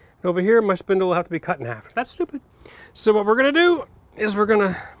 and over here my spindle will have to be cut in half. That's stupid. So what we're going to do is we're going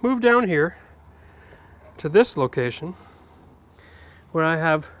to move down here to this location, where I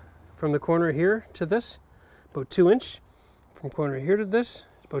have from the corner here to this, about 2 inch. From corner here to this,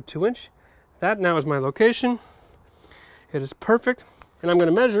 about 2 inch. That now is my location. It is perfect. And I'm going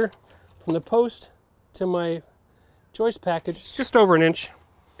to measure from the post to my joist package just over 1 inch.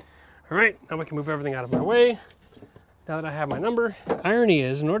 All right, now we can move everything out of my way. Now that I have my number. The irony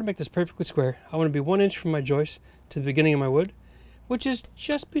is, in order to make this perfectly square, I want to be 1 inch from my joist to the beginning of my wood, which is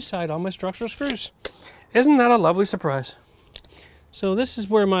just beside all my structural screws. Isn't that a lovely surprise? So this is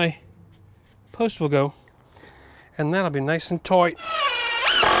where my post will go, and that'll be nice and tight.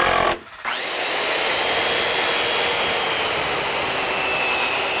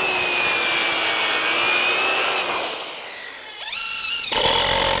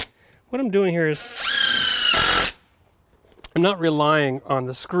 what I'm doing here is I'm not relying on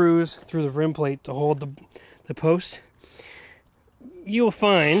the screws through the rim plate to hold the post. You'll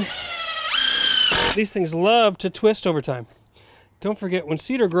find these things love to twist over time. Don't forget, when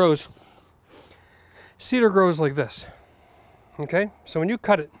cedar grows like this. Okay? So when you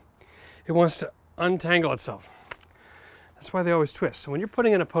cut it, it wants to untangle itself. That's why they always twist. So when you're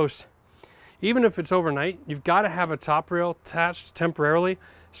putting in a post, even if it's overnight, you've got to have a top rail attached temporarily,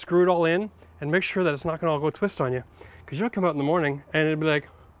 screw it all in, and make sure that it's not going to all go twist on you. Because you'll come out in the morning and it'll be like,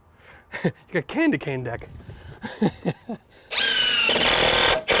 you got candy cane deck.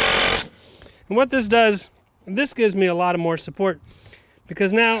 And what this does, this gives me a lot of more support,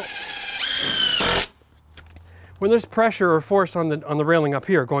 because now when there's pressure or force on the railing up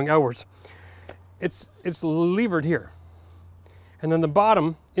here going outwards, it's levered here. And then the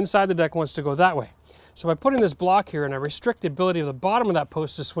bottom inside the deck wants to go that way. So by putting this block here and I restrict the ability of the bottom of that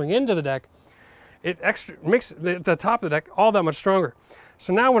post to swing into the deck, it makes the top of the deck all that much stronger.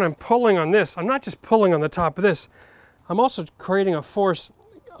 So now when I'm pulling on this, I'm not just pulling on the top of this, I'm also creating a force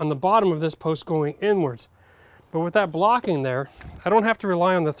on the bottom of this post going inwards. But with that blocking there, I don't have to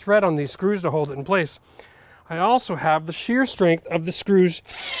rely on the thread on these screws to hold it in place. I also have the shear strength of the screws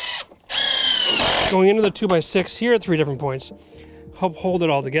going into the 2x6 here at 3 different points, help hold it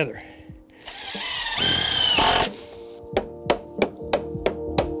all together.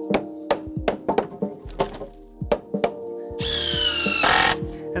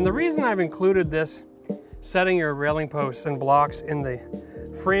 And the reason I've included this setting your railing posts and blocks in the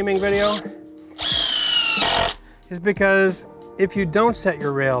framing video is because if you don't set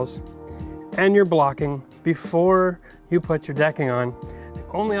your rails and your blocking before you put your decking on, the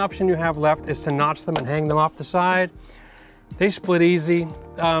only option you have left is to notch them and hang them off the side. They split easy.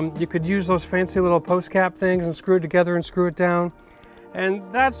 You could use those fancy little post cap things and screw it together and screw it down. And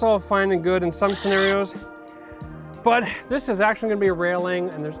that's all fine and good in some scenarios. But this is actually going to be a railing,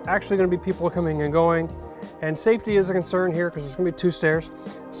 and there's actually going to be people coming and going. And safety is a concern here because there's going to be 2 stairs.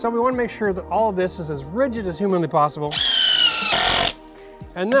 So we want to make sure that all of this is as rigid as humanly possible.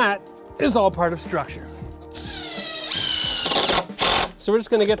 And that is all part of structure. So we're just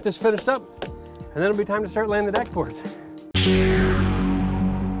going to get this finished up, and then it'll be time to start laying the deck boards.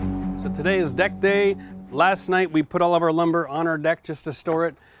 So today is deck day. Last night we put all of our lumber on our deck just to store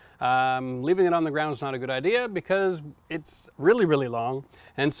it. Leaving it on the ground is not a good idea because it's really, really long.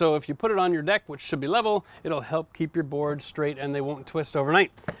 And so if you put it on your deck, which should be level, it'll help keep your boards straight and they won't twist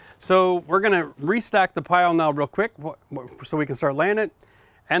overnight. So we're gonna restack the pile now real quick so we can start laying it.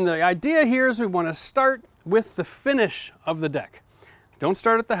 And the idea here is we wanna start with the finish of the deck. Don't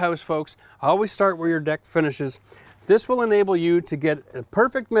start at the house, folks. Always start where your deck finishes. This will enable you to get a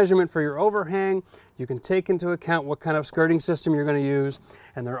perfect measurement for your overhang. You can take into account what kind of skirting system you're going to use,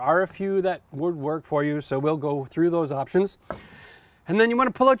 and there are a few that would work for you, so we'll go through those options. And then you want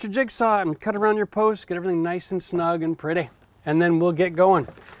to pull out your jigsaw and cut around your post, get everything nice and snug and pretty, and then we'll get going.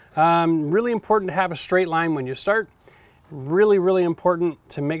 Really important to have a straight line when you start. Really, really important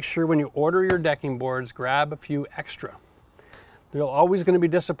to make sure when you order your decking boards, grab a few extra. You're always going to be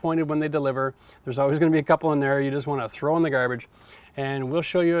disappointed when they deliver. There's always going to be a couple in there you just want to throw in the garbage. And we'll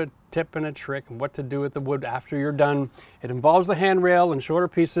show you a tip and a trick and what to do with the wood after you're done. It involves the handrail and shorter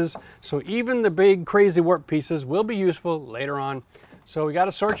pieces, so even the big crazy warp pieces will be useful later on. So we got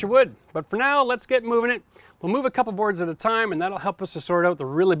to sort your wood. But for now, let's get moving it. We'll move a couple boards at a time, and that'll help us to sort out the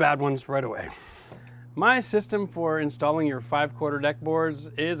really bad ones right away. My system for installing your 5/4 deck boards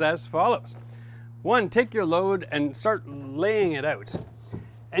is as follows. 1, take your load and start laying it out.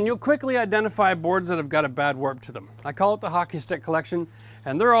 And you'll quickly identify boards that have got a bad warp to them. I call it the hockey stick collection,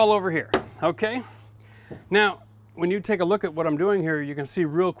 and they're all over here, okay? Now, when you take a look at what I'm doing here, you can see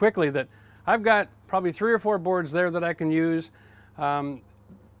real quickly that I've got probably 3 or 4 boards there that I can use.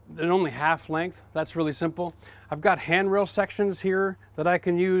 They're only half length. That's really simple. I've got handrail sections here that I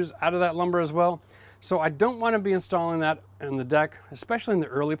can use out of that lumber as well. So I don't want to be installing that in the deck, especially in the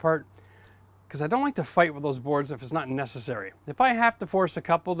early part, because I don't like to fight with those boards if it's not necessary. If I have to force a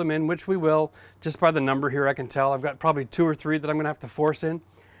couple of them in, which we will, just by the number here I can tell, I've got probably 2 or 3 that I'm gonna have to force in,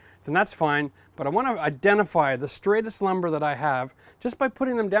 then that's fine. But I wanna identify the straightest lumber that I have just by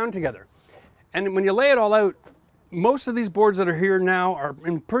putting them down together. And when you lay it all out, most of these boards that are here now are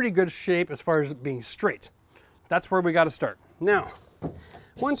in pretty good shape as far as being straight. That's where we gotta start. Now,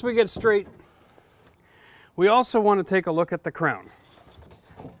 once we get straight, we also wanna take a look at the crown.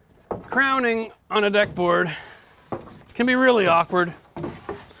 Crowning on a deck board can be really awkward,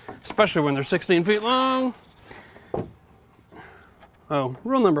 especially when they're 16 feet long. Oh,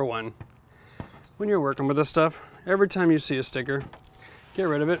 rule number 1, when you're working with this stuff, every time you see a sticker, Get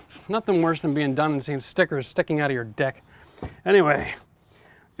rid of it. Nothing worse than being done and seeing stickers sticking out of your deck. Anyway,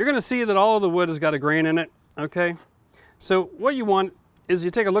 you're gonna see that all of the wood has got a grain in it, okay? So what you want is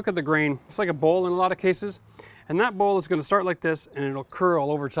you take a look at the grain. It's like a bowl in a lot of cases, and that bowl is gonna start like this and it'll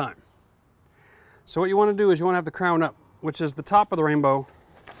curl over time. So what you wanna do is you wanna have the crown up, which is the top of the rainbow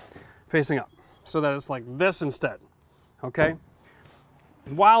facing up, so that it's like this instead, okay?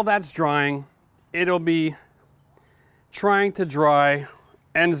 While that's drying, it'll be trying to dry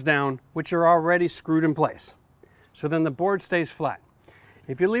ends down, which are already screwed in place. So then the board stays flat.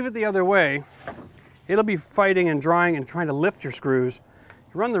 If you leave it the other way, it'll be fighting and drying and trying to lift your screws.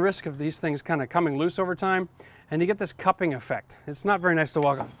 You run the risk of these things kind of coming loose over time, and you get this cupping effect. It's not very nice to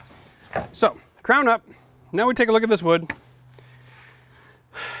walk on. So, crown up. Now we take a look at this wood.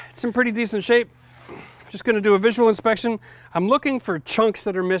 It's in pretty decent shape. Just gonna do a visual inspection. I'm looking for chunks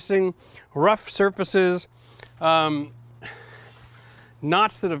that are missing, rough surfaces,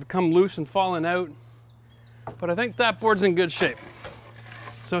 knots that have come loose and fallen out. But I think that board's in good shape.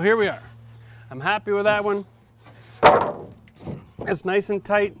 So here we are. I'm happy with that one. It's nice and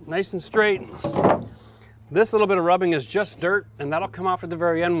tight, nice and straight. This little bit of rubbing is just dirt, and that'll come off at the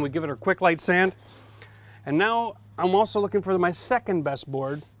very end when we give it a quick light sand. And now I'm also looking for my second best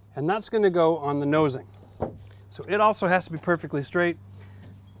board, and that's gonna go on the nosing. So it also has to be perfectly straight.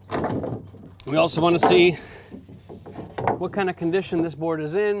 We also wanna see what kind of condition this board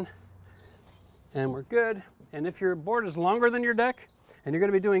is in, and we're good. And if your board is longer than your deck, and you're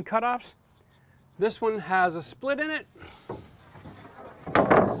gonna be doing cutoffs, this one has a split in it.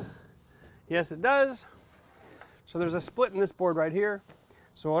 Yes, it does. So there's a split in this board right here.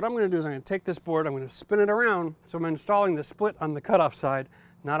 So what I'm gonna do is I'm gonna take this board, I'm gonna spin it around, so I'm installing the split on the cutoff side,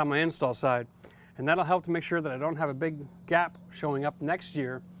 not on my install side. And that'll help to make sure that I don't have a big gap showing up next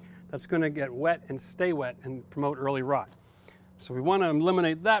year that's gonna get wet and stay wet and promote early rot. So we wanna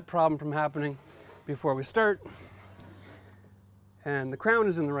eliminate that problem from happening before we start. And the crown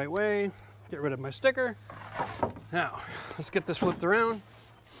is in the right way. Get rid of my sticker. Now, let's get this flipped around.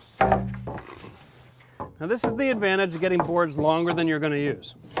 Now this is the advantage of getting boards longer than you're gonna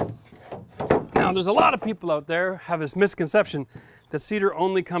use. Now there's a lot of people out there have this misconception that cedar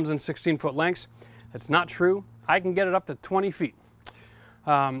only comes in 16-foot lengths. That's not true. I can get it up to 20 feet.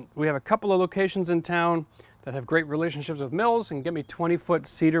 We have a couple of locations in town that have great relationships with mills and get me 20-foot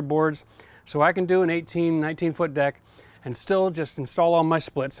cedar boards. So I can do an 18, 19-foot deck and still just install all my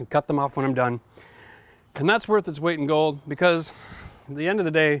splits and cut them off when I'm done. And that's worth its weight in gold, because at the end of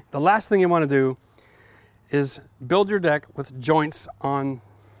the day, the last thing you want to do is build your deck with joints on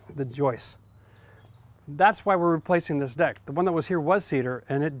the joists. That's why we're replacing this deck. The one that was here was cedar,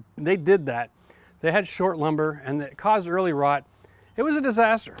 and they did that. They had short lumber, and it caused early rot. It was a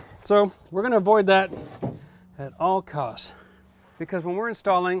disaster. So we're going to avoid that at all costs. Because when we're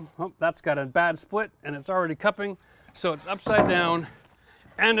installing, oh, that's got a bad split, and it's already cupping, so it's upside down,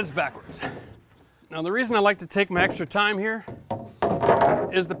 and it's backwards. Now the reason I like to take my extra time here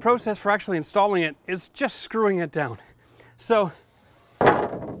is the process for actually installing it is just screwing it down. So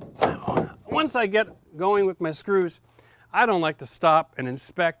once I get going with my screws, I don't like to stop and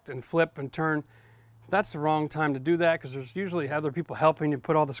inspect and flip and turn. That's the wrong time to do that, because there's usually other people helping you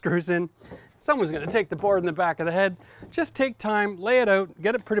put all the screws in. Someone's going to take the board in the back of the head. Just take time, lay it out,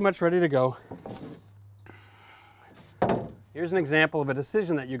 get it pretty much ready to go. Here's an example of a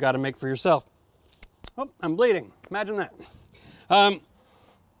decision that you got to make for yourself. Oh, I'm bleeding. Imagine that.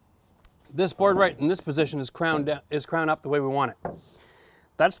 This board right in this position is crowned up the way we want it.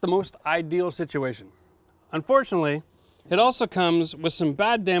 That's the most ideal situation. Unfortunately, it also comes with some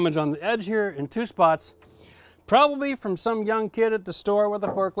bad damage on the edge here in 2 spots, probably from some young kid at the store with a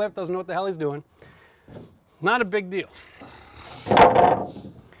forklift, doesn't know what the hell he's doing. Not a big deal.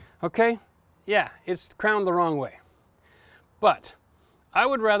 Okay, yeah, it's crowned the wrong way. But I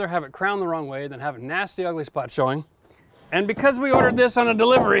would rather have it crowned the wrong way than have a nasty, ugly spot showing. And because we ordered this on a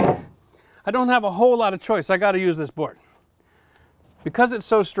delivery, I don't have a whole lot of choice. I got to use this board. Because it's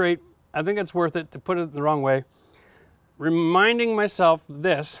so straight, I think it's worth it to put it the wrong way. Reminding myself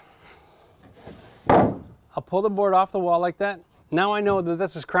this, I'll pull the board off the wall like that. Now I know that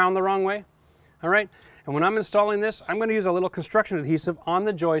this is crowned the wrong way. All right? And when I'm installing this, I'm going to use a little construction adhesive on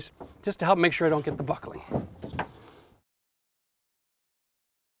the joist just to help make sure I don't get the buckling.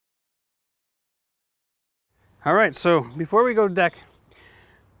 All right, so before we go deck,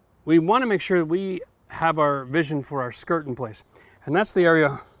 we want to make sure that we have our vision for our skirt in place. And that's the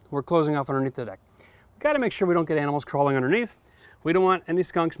area we're closing off underneath the deck. We've got to make sure we don't get animals crawling underneath. We don't want any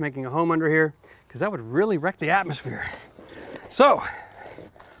skunks making a home under here, because that would really wreck the atmosphere. So,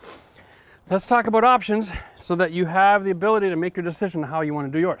 Let's talk about options so that you have the ability to make your decision how you want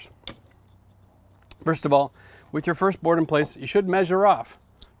to do yours. First of all, with your first board in place, you should measure off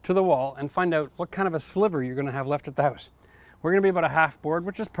to the wall and find out what kind of a sliver you're going to have left at the house. We're going to be about a half board,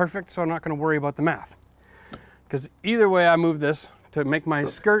 which is perfect, so I'm not going to worry about the math. Because either way I move this to make my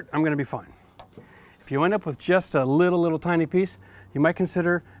skirt, I'm going to be fine. If you end up with just a little tiny piece, you might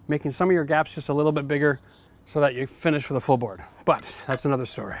consider making some of your gaps just a little bit bigger so that you finish with a full board. But that's another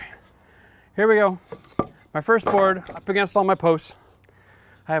story. Here we go. My first board up against all my posts.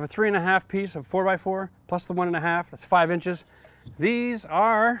 I have a 3.5 piece of 4x4 plus the 1.5, that's 5 inches. These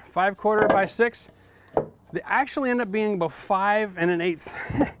are 5/4 by 6. They actually end up being about 5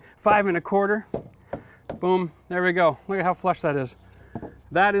 1/8, 5 1/4. Boom, there we go. Look at how flush that is.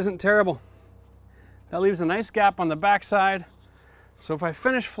 That isn't terrible. That leaves a nice gap on the back side. So if I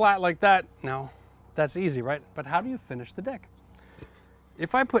finish flat like that, now that's easy, right? But how do you finish the deck?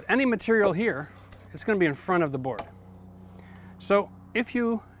 If I put any material here, it's going to be in front of the board. So if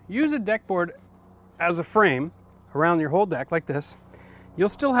you use a deck board as a frame around your whole deck like this, you'll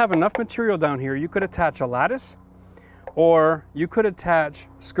still have enough material down here. You could attach a lattice, or you could attach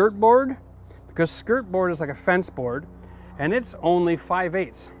skirt board, because skirt board is like a fence board, and it's only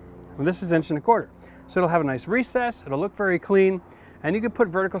 5/8. Well, this is 1 1/4. So it'll have a nice recess, it'll look very clean, and you could put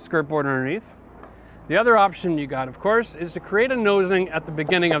vertical skirt board underneath. The other option you got, of course, is to create a nosing at the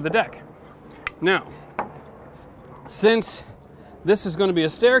beginning of the deck. Now, since this is going to be a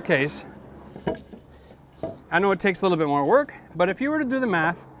staircase, I know it takes a little bit more work, but if you were to do the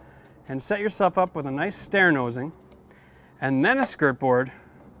math and set yourself up with a nice stair nosing and then a skirt board,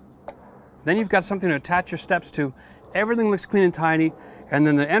 then you've got something to attach your steps to. Everything looks clean and tidy, and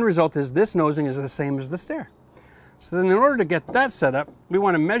then the end result is this nosing is the same as the stair. So then in order to get that set up, we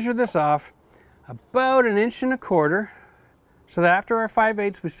want to measure this off about 1 1/4 inches, so that after our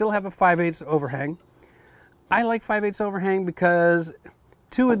 5/8 we still have a 5/8 overhang. I like 5/8 overhang because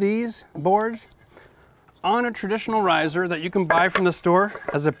 2 of these boards on a traditional riser that you can buy from the store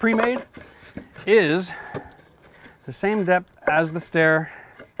as a pre-made is the same depth as the stair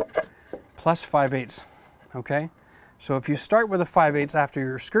plus 5/8, okay? So if you start with a 5/8 after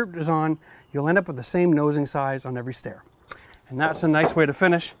your skirt is on, you'll end up with the same nosing size on every stair. And that's a nice way to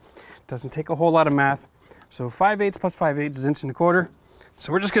finish. Doesn't take a whole lot of math. So 5/8 plus 5/8 is 1 1/4.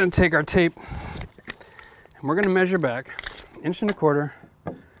 So we're just gonna take our tape and we're gonna measure back 1 1/4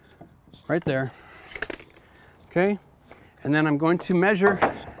 right there, okay? And then I'm going to measure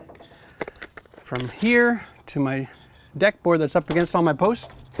from here to my deck board that's up against all my posts,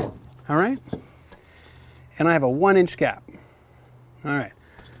 all right? And I have a 1 inch gap. All right.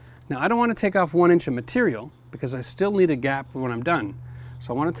 Now I don't want to take off 1 inch of material because I still need a gap when I'm done.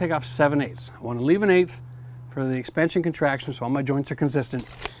 So I want to take off 7/8. I want to leave 1/8 for the expansion contraction so all my joints are consistent.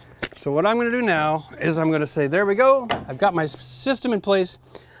 So what I'm going to do now is I'm going to say, there we go. I've got my system in place.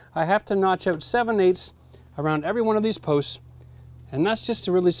 I have to notch out 7/8 around every one of these posts. And that's just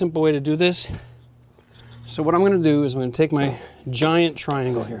a really simple way to do this. So what I'm going to do is I'm going to take my giant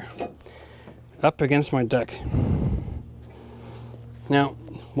triangle here up against my deck. Now,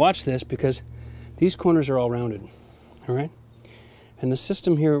 watch this because these corners are all rounded, all right? And the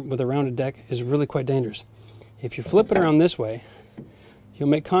system here with a rounded deck is really quite dangerous. If you flip it around this way, you'll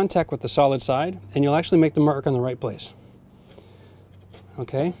make contact with the solid side and you'll actually make the mark on the right place.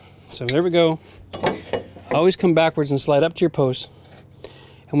 Okay, so there we go. Always come backwards and slide up to your post.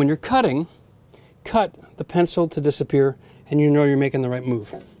 And when you're cutting, cut the pencil to disappear and you know you're making the right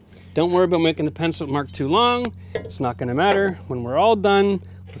move. Don't worry about making the pencil mark too long. It's not going to matter. When we're all done,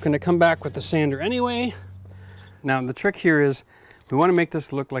 we're going to come back with the sander anyway. Now the trick here is we want to make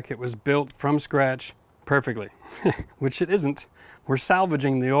this look like it was built from scratch perfectly, which it isn't. We're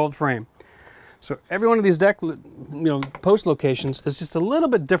salvaging the old frame. So every one of these deck, post locations is just a little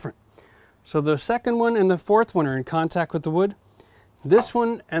bit different. So the second one and the fourth one are in contact with the wood. This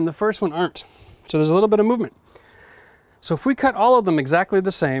one and the first one aren't. So there's a little bit of movement. So if we cut all of them exactly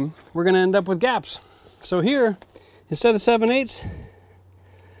the same, we're going to end up with gaps. So here, instead of 7/8,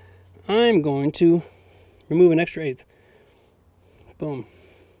 I'm going to remove an extra 1/8. Boom.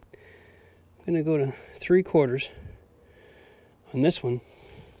 I'm going to go to 3/4 on this one.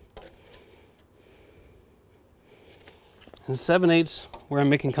 And 7/8 where I'm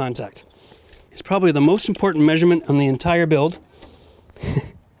making contact. It's probably the most important measurement on the entire build.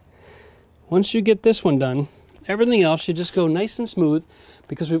 Once you get this one done, everything else should just go nice and smooth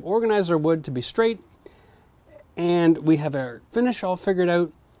because we've organized our wood to be straight and we have our finish all figured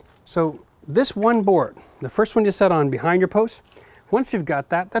out. So this one board, the first one you set on behind your post, once you've got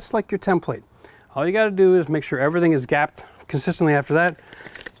that, that's like your template. All you got to do is make sure everything is gapped consistently after that.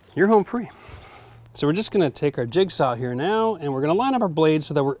 You're home free. So we're just going to take our jigsaw here now, and we're going to line up our blade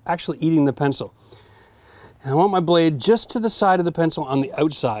so that we're actually eating the pencil. And I want my blade just to the side of the pencil on the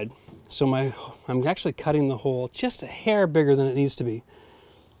outside. So I'm actually cutting the hole just a hair bigger than it needs to be.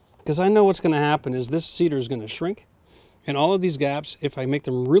 Because I know what's going to happen is this cedar is going to shrink. And all of these gaps, if I make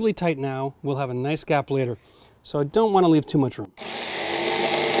them really tight now, we'll have a nice gap later. So I don't want to leave too much room.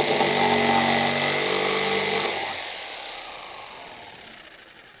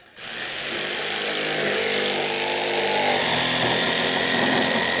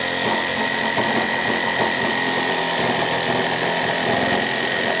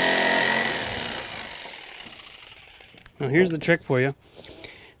 Now here's the trick for you.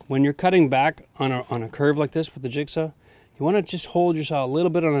 When you're cutting back on a curve like this with the jigsaw, you want to just hold your saw a little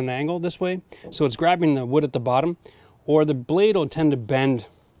bit on an angle this way, so it's grabbing the wood at the bottom, or the blade will tend to bend,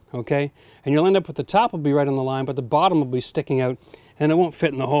 okay? And you'll end up with the top will be right on the line, but the bottom will be sticking out, and it won't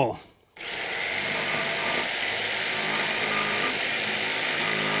fit in the hole.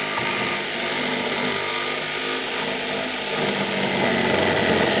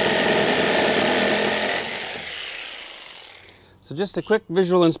 So just a quick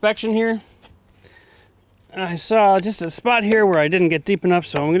visual inspection here. I saw just a spot here where I didn't get deep enough,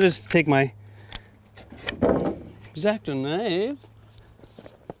 so I'm going to just take my X-Acto knife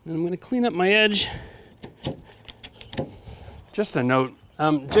and I'm going to clean up my edge. Just a note,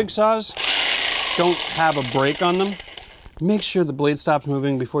 jigsaws don't have a brake on them. Make sure the blade stops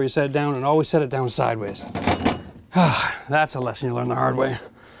moving before you set it down, and always set it down sideways. That's a lesson you learn the hard way.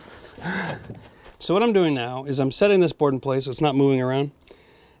 So what I'm doing now is I'm setting this board in place so it's not moving around.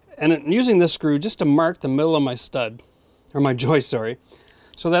 And I'm using this screw just to mark the middle of my stud, or my joist, sorry.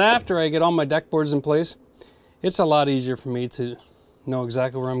 So that after I get all my deck boards in place, it's a lot easier for me to know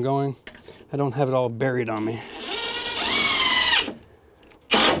exactly where I'm going. I don't have it all buried on me.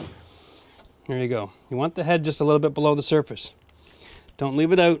 There you go. You want the head just a little bit below the surface. Don't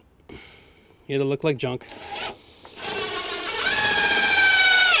leave it out. It'll look like junk.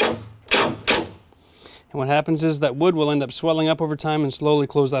 And what happens is that wood will end up swelling up over time and slowly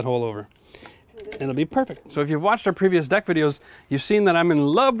close that hole over. And it'll be perfect. So if you've watched our previous deck videos, you've seen that I'm in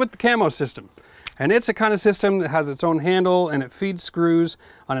love with the camo system. And it's a kind of system that has its own handle, and it feeds screws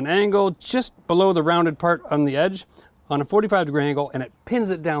on an angle just below the rounded part on the edge on a 45-degree angle, and it pins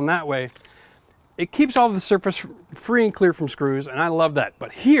it down that way. It keeps all the surface free and clear from screws, and I love that.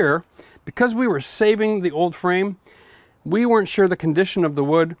 But here, because we were saving the old frame, we weren't sure the condition of the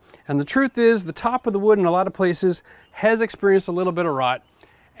wood, and the truth is the top of the wood in a lot of places has experienced a little bit of rot,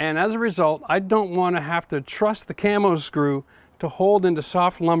 and as a result I don't want to have to trust the camo screw to hold into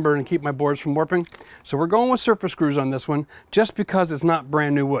soft lumber and keep my boards from warping. So we're going with surface screws on this one just because it's not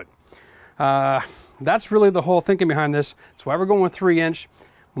brand new wood. That's really the whole thinking behind this. That's why we're going with 3-inch.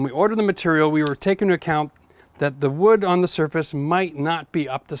 When we ordered the material, we were taking into account that the wood on the surface might not be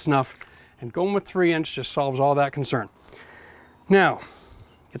up to snuff, and going with 3-inch just solves all that concern. Now,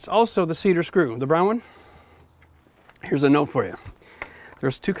 it's also the cedar screw, the brown one. Here's a note for you.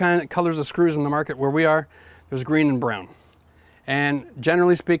 There's two colors of screws in the market where we are. There's green and brown. And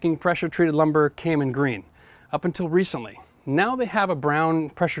generally speaking, pressure-treated lumber came in green up until recently. Now they have a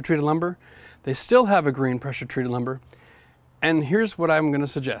brown pressure-treated lumber. They still have a green pressure-treated lumber. And here's what I'm going to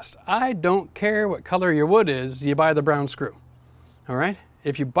suggest. I don't care what color your wood is, you buy the brown screw. All right?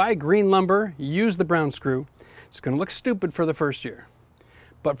 If you buy green lumber, use the brown screw. It's going to look stupid for the first year.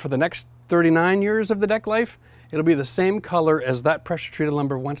 But for the next 39 years of the deck life, it'll be the same color as that pressure-treated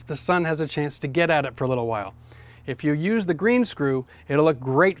lumber once the sun has a chance to get at it for a little while. If you use the green screw, it'll look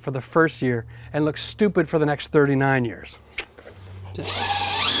great for the first year and look stupid for the next 39 years.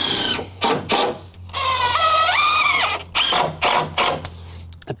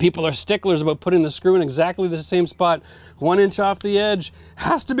 And people are sticklers about putting the screw in exactly the same spot. 1 inch off the edge.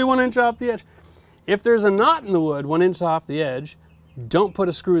 Has to be 1 inch off the edge. If there's a knot in the wood 1 inch off the edge, don't put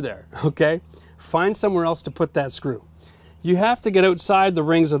a screw there, okay? Find somewhere else to put that screw. You have to get outside the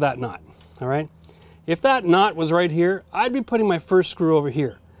rings of that knot, all right? If that knot was right here, I'd be putting my first screw over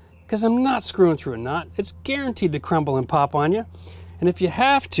here, because I'm not screwing through a knot. It's guaranteed to crumble and pop on you. And if you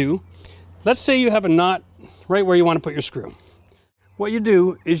have to, let's say you have a knot right where you want to put your screw. What you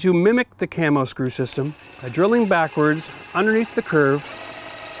do is you mimic the camo screw system by drilling backwards underneath the curve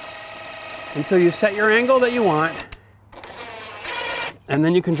until you set your angle that you want, and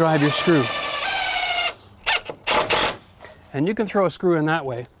then you can drive your screw. And you can throw a screw in that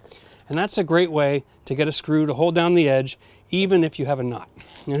way, and that's a great way to get a screw to hold down the edge even if you have a knot.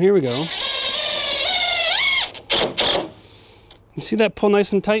 Now here we go. You see that pull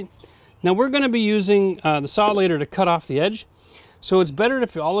nice and tight? Now we're going to be using the saw later to cut off the edge. So it's better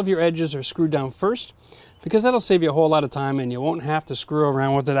if all of your edges are screwed down first, because that'll save you a whole lot of time and you won't have to screw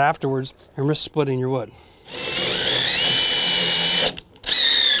around with it afterwards and risk splitting your wood.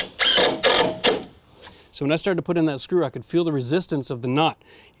 So when I started to put in that screw, I could feel the resistance of the knot,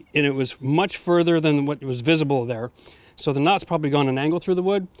 and it was much further than what was visible there. So the knot's probably gone an angle through the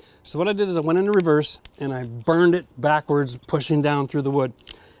wood. So what I did is I went into reverse and I burned it backwards, pushing down through the wood.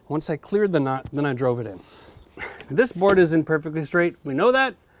 Once I cleared the knot, then I drove it in. This board isn't perfectly straight. We know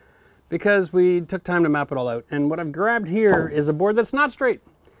that because we took time to map it all out. And what I've grabbed here is a board that's not straight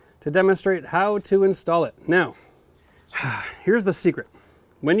to demonstrate how to install it. Now, here's the secret.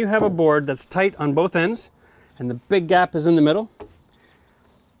 When you have a board that's tight on both ends and the big gap is in the middle,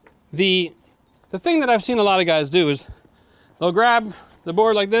 the thing that I've seen a lot of guys do is they'll grab the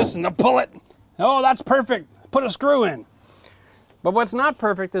board like this and they'll pull it. Oh, that's perfect. Put a screw in. But what's not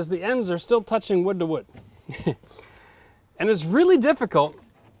perfect is the ends are still touching wood to wood. And it's really difficult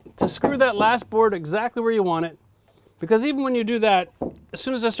to screw that last board exactly where you want it, because even when you do that, as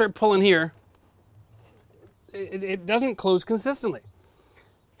soon as I start pulling here, it doesn't close consistently.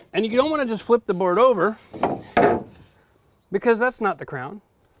 And you don't want to just flip the board over, because that's not the crown.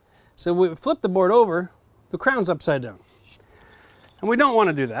 So we flip the board over, the crown's upside down. And we don't want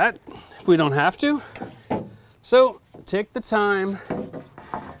to do that if we don't have to. So take the time,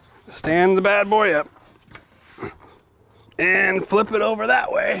 stand the bad boy up, and flip it over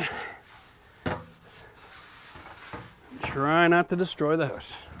that way. Try not to destroy the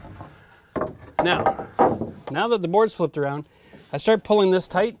house. Now that the board's flipped around, I start pulling this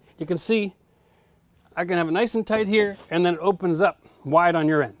tight. You can see I can have it nice and tight here, and then it opens up wide on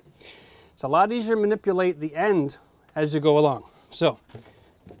your end. It's a lot easier to manipulate the end as you go along. So,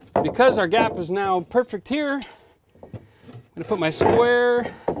 because our gap is now perfect here, I'm going to put my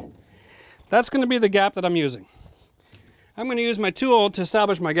square. That's going to be the gap that I'm using. I'm going to use my tool to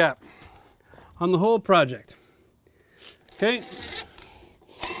establish my gap on the whole project. Okay.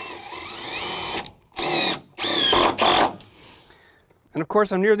 And of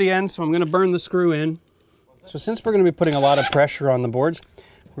course I'm near the end, so I'm going to burn the screw in. So since we're going to be putting a lot of pressure on the boards,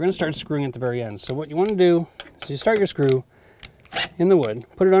 we're going to start screwing at the very end. So what you want to do is you start your screw in the wood,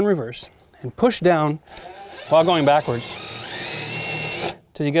 put it on reverse, and push down while going backwards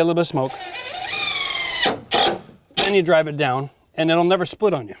till you get a little bit of smoke. Then you drive it down, and it'll never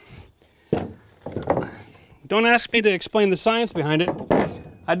split on you. Don't ask me to explain the science behind it.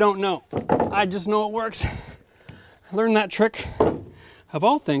 I don't know. I just know it works. I learned that trick, of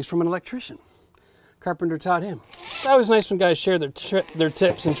all things, from an electrician. Carpenter taught him. It's always nice when guys share their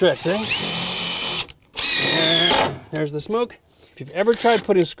tips and tricks, eh? There's the smoke. If you've ever tried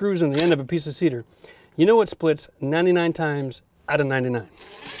putting screws in the end of a piece of cedar, you know it splits 99 times out of 99.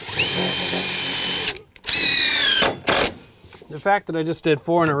 The fact that I just did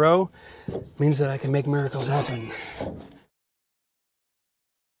 4 in a row means that I can make miracles happen.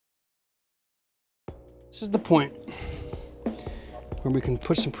 This is the point where we can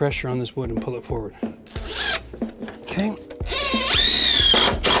put some pressure on this wood and pull it forward. Okay.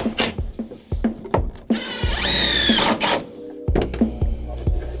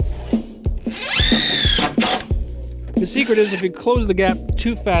 The secret is if you close the gap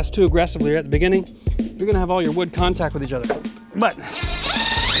too fast, too aggressively at the beginning, you're going to have all your wood contact with each other. But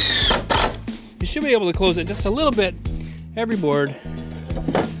you should be able to close it just a little bit every board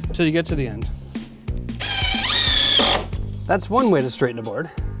until you get to the end. That's one way to straighten a board.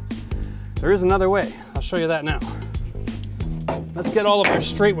 There is another way. I'll show you that now. Let's get all of our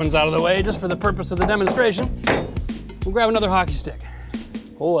straight ones out of the way just for the purpose of the demonstration. We'll grab another hockey stick.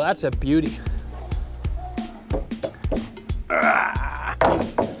 Oh, that's a beauty.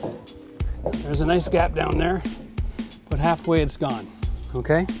 There's a nice gap down there, but halfway it's gone,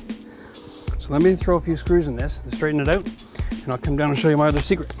 okay? So let me throw a few screws in this to straighten it out, and I'll come down and show you my other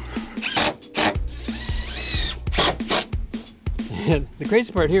secret. The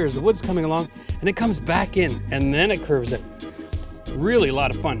crazy part here is the wood's coming along, and it comes back in, and then it curves in. Really a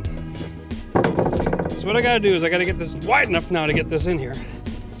lot of fun. So what I gotta do is I gotta get this wide enough now to get this in here.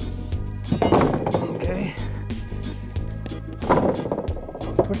 Okay.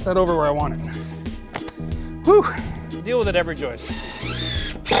 Push that over where I want it. Whew, deal with it every joist.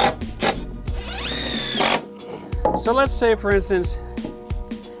 So let's say, for instance,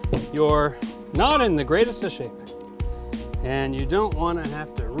 you're not in the greatest of shape and you don't want to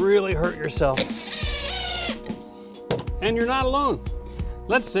have to really hurt yourself. And you're not alone.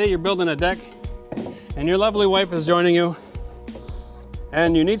 Let's say you're building a deck and your lovely wife is joining you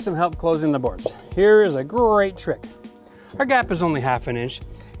and you need some help closing the boards. Here is a great trick. Our gap is only 1/2 inch.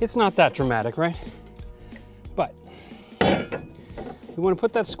 It's not that dramatic, right? But You want to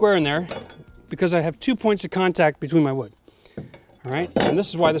put that square in there because I have 2 points of contact between my wood. All right, and this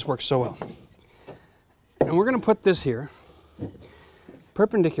is why this works so well. And we're going to put this here,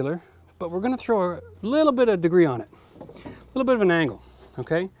 perpendicular, but we're going to throw a little bit of degree on it, a little bit of an angle,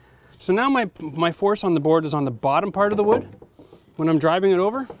 okay? So now my force on the board is on the bottom part of the wood when I'm driving it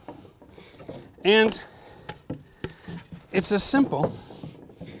over, and it's as simple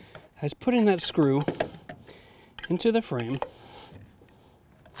as putting that screw into the frame.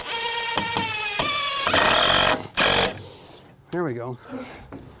 There we go.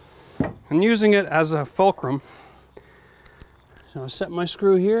 And using it as a fulcrum. So I'll set my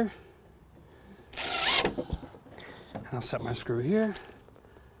screw here. And I'll set my screw here.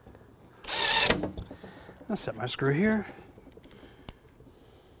 I'll set my screw here.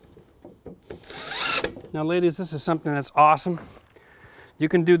 Now ladies, this is something that's awesome. You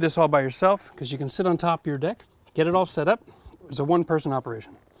can do this all by yourself because you can sit on top of your deck, get it all set up. It's a one-person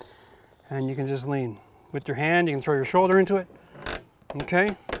operation. And you can just lean with your hand, you can throw your shoulder into it, okay?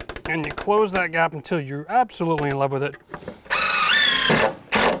 And you close that gap until you're absolutely in love with it.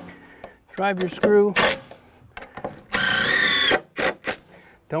 Drive your screw.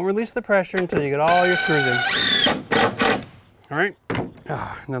 Don't release the pressure until you get all your screws in. All right,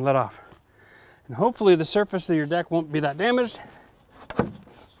 and then let off. And hopefully the surface of your deck won't be that damaged.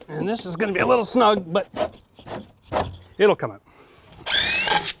 And this is gonna be a little snug, but it'll come out.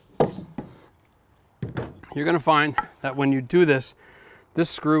 You're gonna find that when you do this, this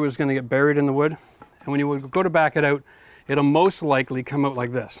screw is gonna get buried in the wood. And when you go to back it out, it'll most likely come out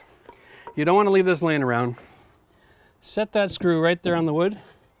like this. You don't wanna leave this laying around. Set that screw right there on the wood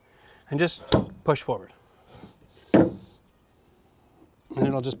and just push forward. And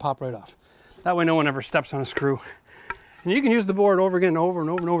it'll just pop right off. That way no one ever steps on a screw. And you can use the board over again, over and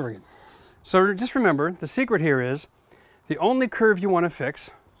over and over again. So just remember, the secret here is, the only curve you want to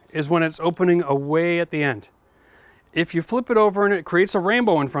fix is when it's opening away at the end. If you flip it over and it creates a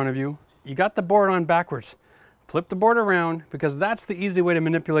rainbow in front of you, you got the board on backwards. Flip the board around because that's the easy way to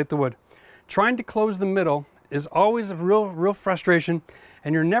manipulate the wood. Trying to close the middle is always a real frustration,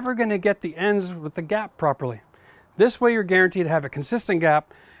 and you're never going to get the ends with the gap properly. This way you're guaranteed to have a consistent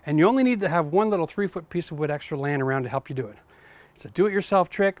gap, and you only need to have one little 3-foot piece of wood extra laying around to help you do it. It's a do-it-yourself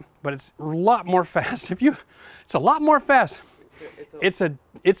trick, but it's a lot more fast. It's a lot more fast. It's a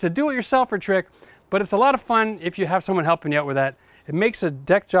do-it-yourselfer trick, but it's a lot of fun if you have someone helping you out with that. It makes a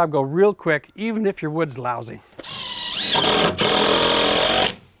deck job go real quick, even if your wood's lousy.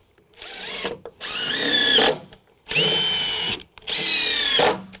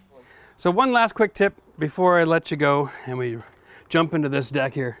 So one last quick tip before I let you go and we jump into this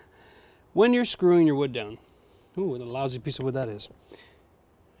deck here. When you're screwing your wood down, ooh, what a lousy piece of wood that is.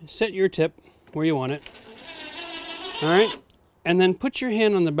 Set your tip where you want it. All right, and then put your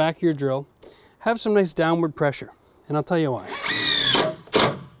hand on the back of your drill. Have some nice downward pressure, and I'll tell you why.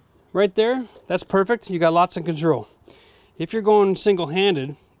 Right there, that's perfect. You got lots of control. If you're going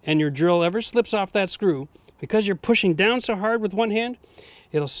single-handed and your drill ever slips off that screw, because you're pushing down so hard with one hand,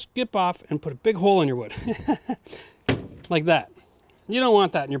 it'll skip off and put a big hole in your wood. Like that. You don't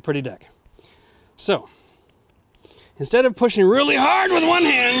want that in your pretty deck. So, instead of pushing really hard with one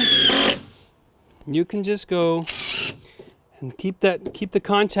hand, you can just go and keep the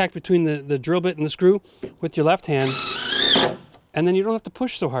contact between the drill bit and the screw with your left hand, and then you don't have to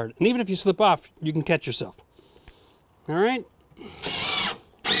push so hard. And even if you slip off, you can catch yourself. All right?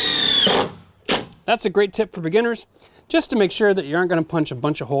 That's a great tip for beginners, just to make sure that you aren't going to punch a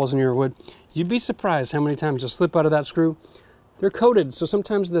bunch of holes in your wood. You'd be surprised how many times you'll slip out of that screw. They're coated, so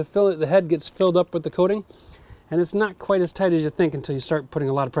sometimes the head gets filled up with the coating, and it's not quite as tight as you think until you start putting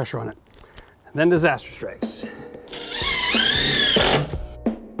a lot of pressure on it. And then disaster strikes.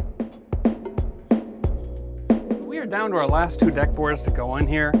 We are down to our last 2 deck boards to go on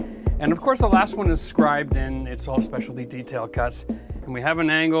here. And of course the last one is scribed in, it's all specialty detail cuts. And we have an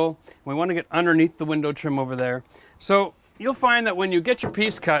angle, we want to get underneath the window trim over there. So you'll find that when you get your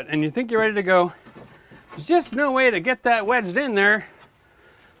piece cut and you think you're ready to go, there's just no way to get that wedged in there.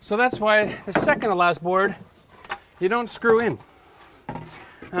 So that's why the second to last board, you don't screw in.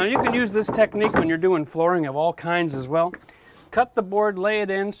 Now you can use this technique when you're doing flooring of all kinds as well. Cut the board, lay it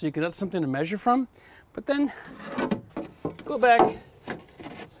in so you can have something to measure from, but then go back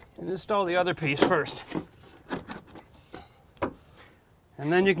and install the other piece first.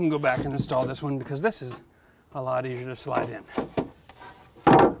 And then you can go back and install this one because this is a lot easier to slide in.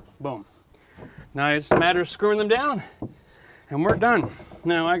 Boom. Now it's a matter of screwing them down and we're done.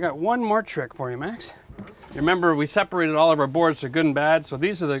 Now I got one more trick for you, Max. Remember we separated all of our boards to good and bad, so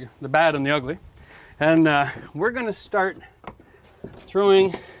these are the bad and the ugly. And we're gonna start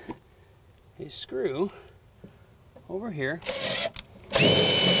throwing a screw over here.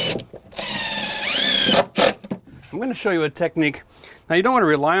 I'm going to show you a technique. Now you don't want to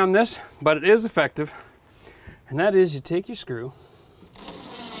rely on this, but it is effective. And that is, you take your screw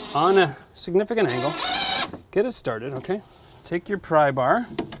on a significant angle, get it started, okay? Take your pry bar,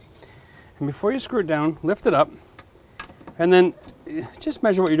 and before you screw it down, lift it up, and then just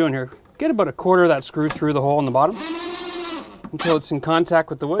measure what you're doing here. Get about 1/4 of that screw through the hole in the bottom until it's in contact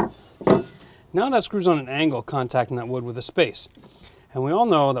with the wood. Now that screw's on an angle contacting that wood with a space. And we all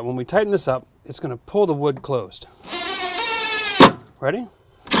know that when we tighten this up, it's going to pull the wood closed. Ready?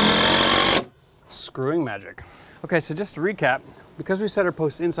 Screwing magic. Okay, so just to recap, because we set our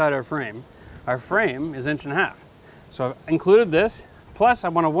posts inside our frame is 1.5 inches. So I've included this, plus I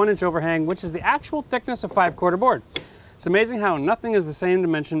want a 1-inch overhang, which is the actual thickness of 5/4 board. It's amazing how nothing is the same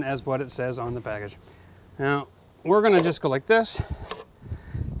dimension as what it says on the package. Now, we're gonna just go like this,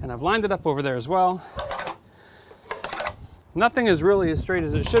 and I've lined it up over there as well. Nothing is really as straight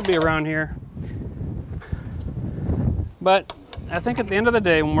as it should be around here. But I think at the end of the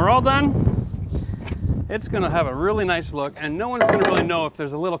day, when we're all done, it's gonna have a really nice look, and no one's gonna really know if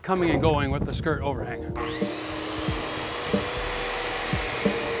there's a little coming and going with the skirt overhang.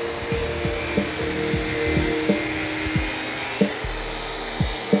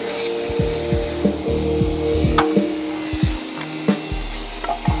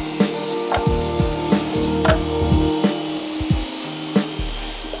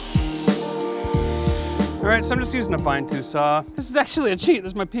 Alright, so I'm just using a fine tooth saw. This is actually a cheat.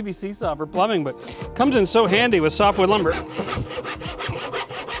 This is my PVC saw for plumbing, but it comes in so handy with softwood lumber.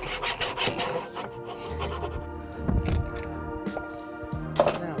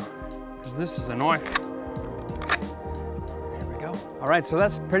 Because this is a knife. There we go. Alright, so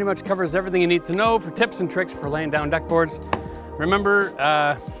that pretty much covers everything you need to know for tips and tricks for laying down deck boards.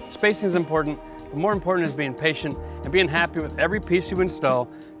 Remember, spacing is important, but more important is being patient and being happy with every piece you install,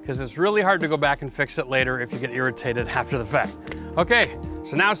 because it's really hard to go back and fix it later if you get irritated after the fact. Okay,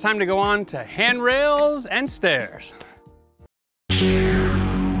 so now it's time to go on to handrails and stairs.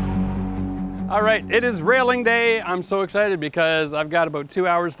 All right, it is railing day. I'm so excited because I've got about 2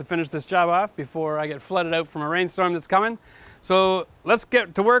 hours to finish this job off before I get flooded out from a rainstorm that's coming. So let's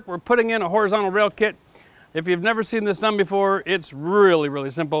get to work. We're putting in a horizontal rail kit. If you've never seen this done before, it's really,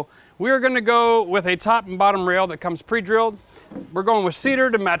 really simple. We are gonna go with a top and bottom rail that comes pre-drilled. We're going with cedar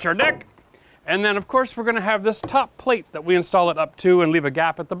to match our deck. And then of course we're gonna have this top plate that we install it up to and leave a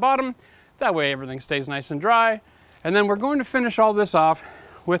gap at the bottom. That way everything stays nice and dry. And then we're going to finish all this off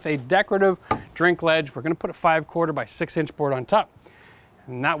with a decorative drink ledge. We're gonna put a 5/4 by 6-inch board on top.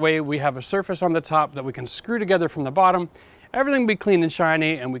 And that way we have a surface on the top that we can screw together from the bottom. Everything will be clean and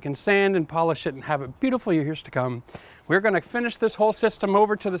shiny, and we can sand and polish it and have it beautiful years to come. We're gonna finish this whole system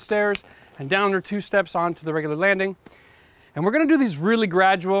over to the stairs and down our 2 steps onto the regular landing. And we're gonna do these really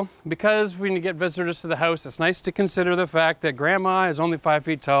gradual because when you get visitors to the house, it's nice to consider the fact that grandma is only 5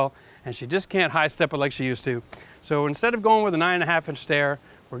 feet tall and she just can't high step it like she used to. So instead of going with a 9.5-inch stair,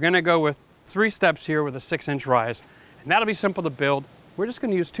 we're gonna go with 3 steps here with a 6-inch rise. And that'll be simple to build. We're just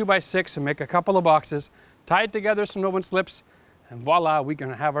gonna use 2x6 and make a couple of boxes, tie it together so no one slips, and voila, we're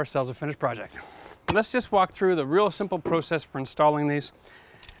gonna have ourselves a finished project. Let's just walk through the real simple process for installing these.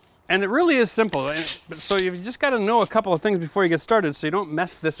 And it really is simple, so you've just got to know a couple of things before you get started so you don't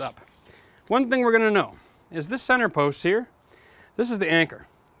mess this up. One thing we're going to know is this center post here, this is the anchor.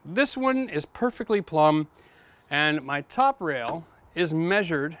 This one is perfectly plumb, and my top rail is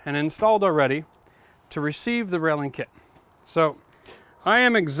measured and installed already to receive the railing kit. So I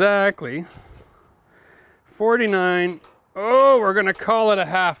am exactly 49, oh, we're going to call it a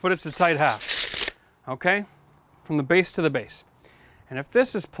half, but it's a tight half, okay, from the base to the base. And if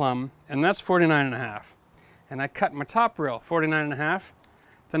this is plumb, and that's 49.5, and I cut my top rail 49.5,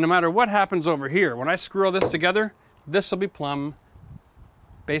 then no matter what happens over here, when I screw all this together, this will be plumb.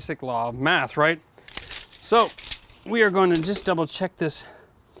 Basic law of math, right? So we are going to just double check this.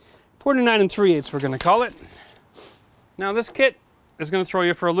 49 3/8 we're going to call it. Now this kit is going to throw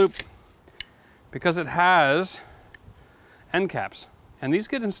you for a loop because it has end caps. And these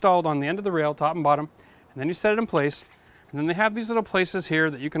get installed on the end of the rail, top and bottom, and then you set it in place. And then they have these little places here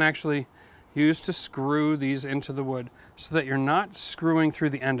that you can actually use to screw these into the wood so that you're not screwing through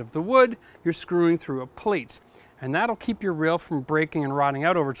the end of the wood, you're screwing through a plate. And that'll keep your rail from breaking and rotting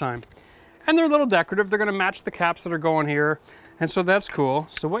out over time. And they're a little decorative. They're gonna match the caps that are going here. And so that's cool.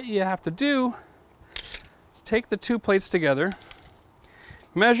 So what you have to do is take the 2 plates together,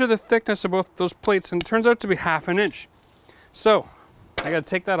 measure the thickness of both those plates, and it turns out to be 1/2 inch. So I gotta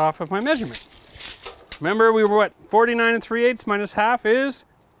take that off of my measurement. Remember we were what, 49 3/8 minus half is?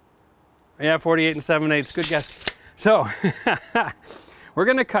 Yeah, 48 7/8, good guess. So, we're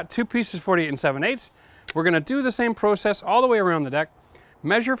gonna cut 2 pieces 48 7/8. We're gonna do the same process all the way around the deck,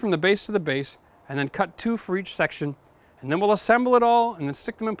 measure from the base to the base, and then cut 2 for each section. And then we'll assemble it all and then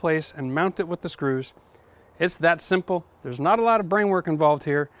stick them in place and mount it with the screws. It's that simple. There's not a lot of brain work involved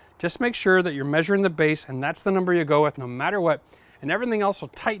here. Just make sure that you're measuring the base and that's the number you go with no matter what. And everything else will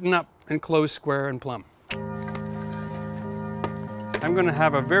tighten up and close square and plumb. I'm gonna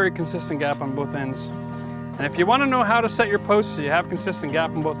have a very consistent gap on both ends. And if you wanna know how to set your posts so you have consistent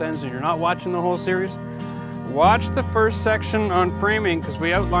gap on both ends and you're not watching the whole series, watch the first section on framing because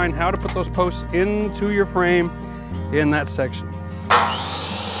we outline how to put those posts into your frame in that section.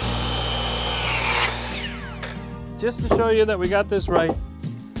 Just to show you that we got this right,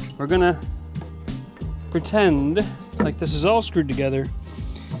 we're gonna pretend like this is all screwed together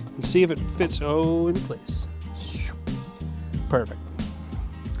and see if it fits in place. Perfect.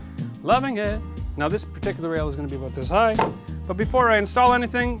 Loving it. Now this particular rail is gonna be about this high, but before I install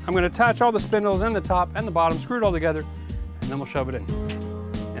anything, I'm gonna attach all the spindles and the top and the bottom, screw it all together, and then we'll shove it in.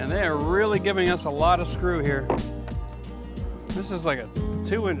 And they are really giving us a lot of screw here. This is like a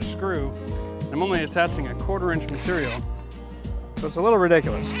 2-inch screw. I'm only attaching a 1/4 inch material, so it's a little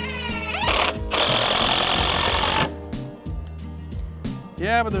ridiculous.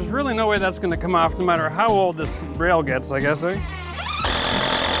 Yeah, but there's really no way that's gonna come off no matter how old this rail gets, I guess, eh?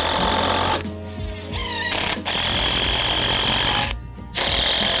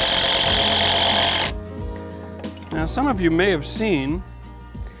 Now, some of you may have seen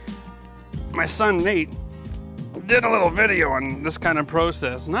my son Nate did a little video on this kind of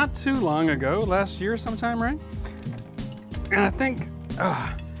process not too long ago, last year sometime, right? And I think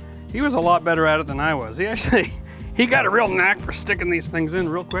he was a lot better at it than I was. He got a real knack for sticking these things in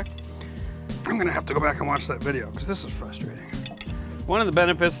real quick. I'm gonna have to go back and watch that video because this is frustrating. One of the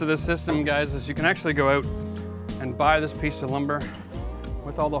benefits of this system, guys, is you can actually go out and buy this piece of lumber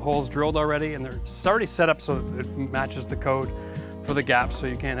with all the holes drilled already, and it's already set up so it matches the code for the gap, so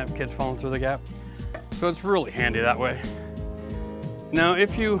you can't have kids falling through the gap. So it's really handy that way. Now,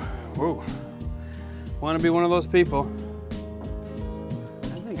 if you want to be one of those people,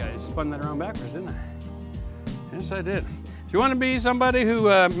 I think I spun that around backwards, didn't I? Yes, I did. If you want to be somebody who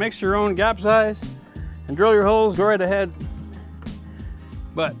makes your own gap size and drill your holes, go right ahead.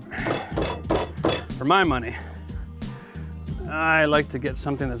 But for my money, I like to get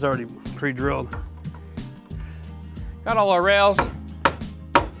something that's already pre-drilled. Got all our rails.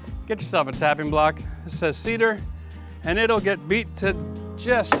 Get yourself a tapping block. This says cedar, and it'll get beat to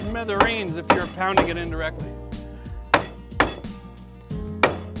just smithereens if you're pounding it indirectly.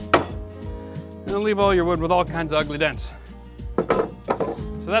 And it'll leave all your wood with all kinds of ugly dents.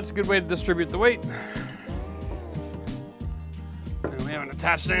 So that's a good way to distribute the weight. And we haven't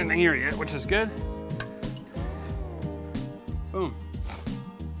attached anything here yet, which is good. Boom.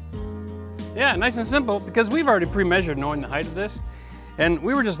 Yeah, nice and simple because we've already pre-measured knowing the height of this. And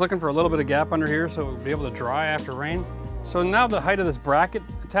we were just looking for a little bit of gap under here so it would be able to dry after rain. So now the height of this bracket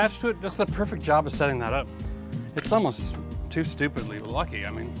attached to it does the perfect job of setting that up. It's almost too stupidly lucky,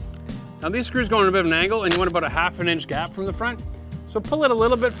 I mean. Now these screws go on a bit of an angle and you want about a 1/2 inch gap from the front. So pull it a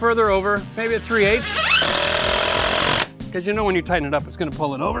little bit further over, maybe at 3/8. Because you know when you tighten it up, it's gonna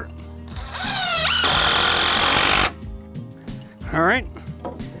pull it over. All right.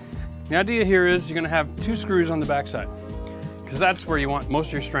 The idea here is you're gonna have 2 screws on the backside, because that's where you want most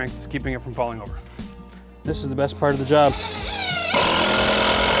of your strength, is keeping it from falling over. This is the best part of the job.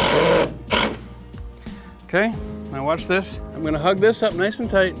 Okay, now watch this. I'm gonna hug this up nice and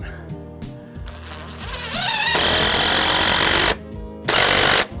tight.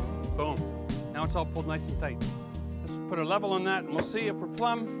 Boom. Now it's all pulled nice and tight. Let's put a level on that and we'll see if we're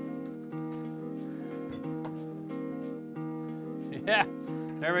plumb. Yeah,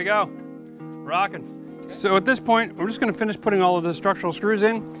 there we go. Rocking. So at this point, we're just gonna finish putting all of the structural screws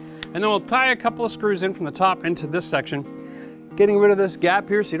in, and then we'll tie a couple of screws in from the top into this section, getting rid of this gap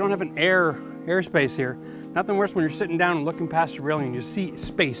here so you don't have an air space here. Nothing worse when you're sitting down and looking past your railing and you see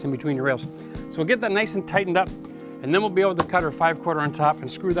space in between your rails. So we'll get that nice and tightened up, and then we'll be able to cut our 5/4 on top and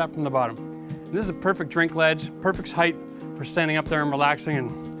screw that from the bottom. And this is a perfect drink ledge, perfect height for standing up there and relaxing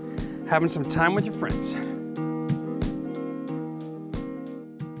and having some time with your friends.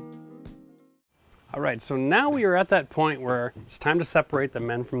 All right, so now we are at that point where it's time to separate the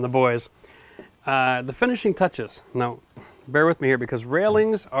men from the boys. The finishing touches. Now, bear with me here because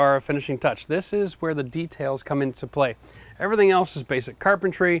railings are a finishing touch. This is where the details come into play. Everything else is basic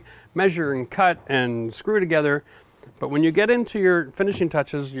carpentry, measure and cut and screw together. But when you get into your finishing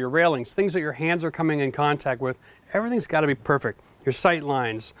touches, your railings, things that your hands are coming in contact with, everything's got to be perfect. Your sight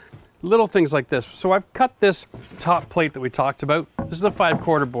lines, little things like this. So I've cut this top plate that we talked about. This is the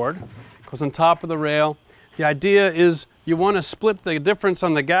 5/4 board. Goes on top of the rail. The idea is you want to split the difference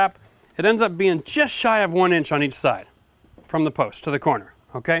on the gap. It ends up being just shy of 1 inch on each side from the post to the corner,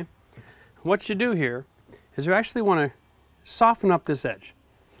 okay? What you do here is you actually want to soften up this edge.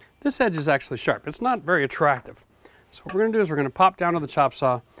 This edge is actually sharp. It's not very attractive. So what we're going to do is we're going to pop down to the chop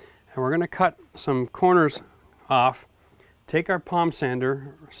saw and we're going to cut some corners off, take our palm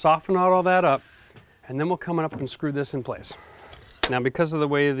sander, soften out all that up, and then we'll come up and screw this in place. Now, because of the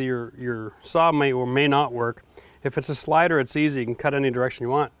way that your saw may or may not work, if it's a slider, it's easy. You can cut any direction you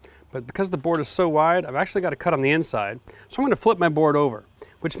want. But because the board is so wide, I've actually got to cut on the inside. So I'm going to flip my board over,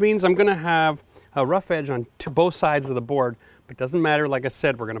 which means I'm going to have a rough edge on both sides of the board. But it doesn't matter. Like I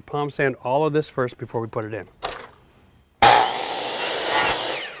said, we're going to palm sand all of this first before we put it in.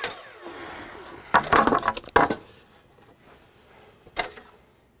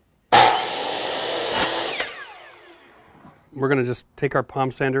 We're going to just take our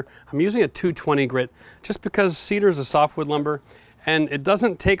palm sander. I'm using a 220 grit just because cedar is a softwood lumber and it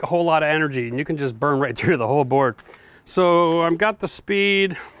doesn't take a whole lot of energy and you can just burn right through the whole board. So I've got the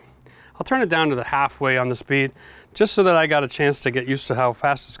speed. I'll turn it down to the halfway on the speed just so that I got a chance to get used to how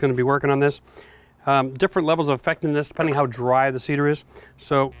fast it's going to be working on this. Different levels of effectiveness depending how dry the cedar is.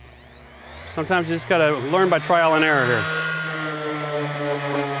 So sometimes you just got to learn by trial and error here.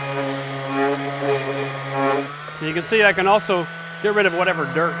 You can see I can also get rid of whatever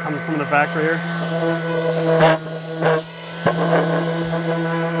dirt comes from the factory here.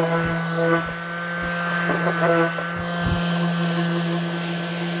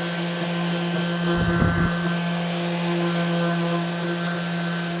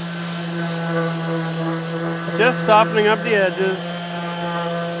 Just softening up the edges.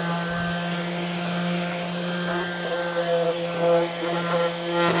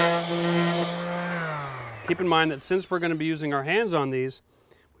 Keep in mind that since we're going to be using our hands on these,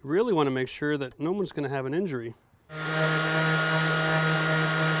 we really want to make sure that no one's going to have an injury.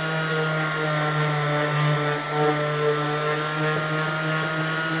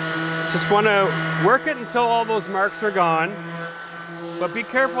 Just want to work it until all those marks are gone, but be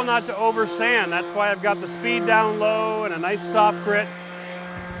careful not to over sand. That's why I've got the speed down low and a nice soft grit.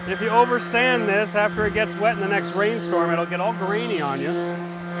 If you over sand this after it gets wet in the next rainstorm, it'll get all grainy on you.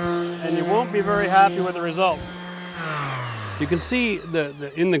 And you won't be very happy with the result. You can see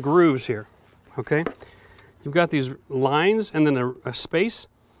in the grooves here, okay? You've got these lines and then a space.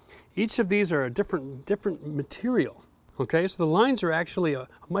 Each of these are a different material, okay? So the lines are actually a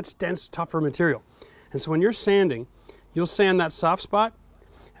much dense, tougher material. And so when you're sanding, you'll sand that soft spot,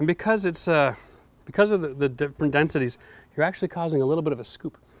 and because it's because of the different densities, you're actually causing a little bit of a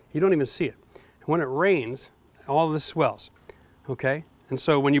scoop. You don't even see it. And when it rains, all of this swells, okay? And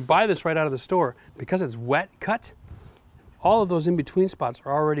so when you buy this right out of the store, because it's wet cut, all of those in-between spots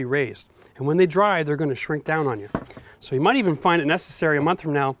are already raised. And when they dry, they're going to shrink down on you. So you might even find it necessary a month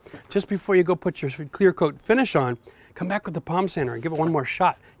from now, just before you go put your clear coat finish on, come back with the palm sander and give it one more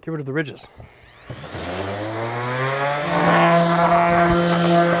shot. Get rid of the ridges.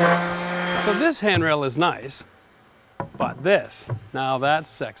 So this handrail is nice, but this, now that's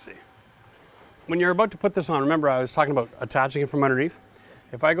sexy. When you're about to put this on, remember I was talking about attaching it from underneath?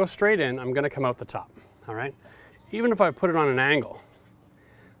 If I go straight in, I'm going to come out the top, all right? Even if I put it on an angle.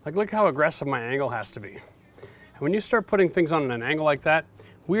 Like, look how aggressive my angle has to be. And when you start putting things on an angle like that,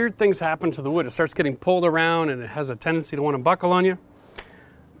 weird things happen to the wood. It starts getting pulled around and it has a tendency to want to buckle on you.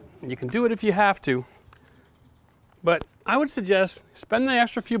 And you can do it if you have to. But I would suggest spend the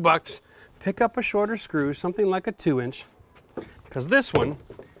extra few bucks, pick up a shorter screw, something like a 2-inch. Because this one,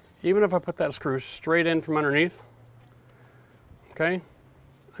 even if I put that screw straight in from underneath, okay,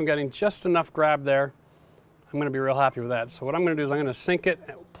 I'm getting just enough grab there. I'm going to be real happy with that. So what I'm going to do is I'm going to sink it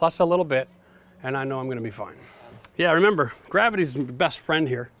plus a little bit, and I know I'm going to be fine. Yeah, remember, gravity's the best friend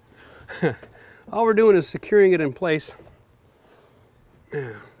here. All we're doing is securing it in place.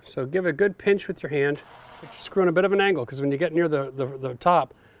 Yeah. So give it a good pinch with your hand. Screw in a bit of an angle, because when you get near the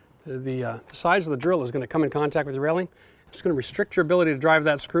top, the sides of the drill is going to come in contact with the railing. It's going to restrict your ability to drive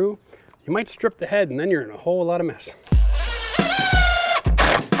that screw. You might strip the head, and then you're in a whole lot of mess.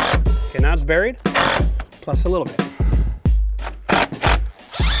 Okay, now it's buried, plus a little bit.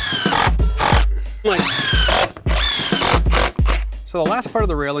 So the last part of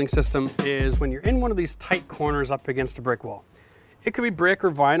the railing system is when you're in one of these tight corners up against a brick wall. It could be brick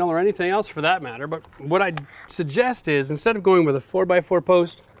or vinyl or anything else for that matter, but what I'd suggest is instead of going with a 4x4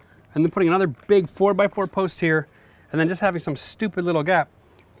 post and then putting another big 4x4 post here and then just having some stupid little gap.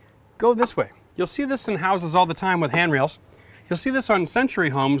 Go this way. You'll see this in houses all the time with handrails. You'll see this on Century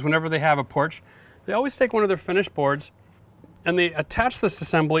homes whenever they have a porch. They always take one of their finished boards and they attach this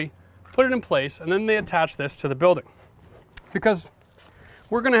assembly, put it in place, and then they attach this to the building. Because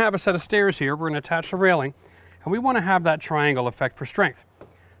we're going to have a set of stairs here, we're going to attach a railing, and we want to have that triangle effect for strength.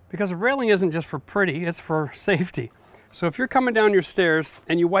 Because a railing isn't just for pretty, it's for safety. So if you're coming down your stairs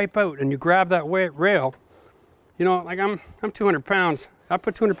and you wipe out and you grab that rail, you know, like I'm 200 pounds, I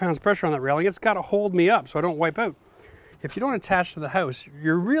put 200 pounds pressure on that railing, it's got to hold me up so I don't wipe out. If you don't attach to the house,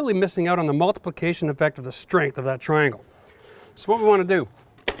 you're really missing out on the multiplication effect of the strength of that triangle. So what we want to do,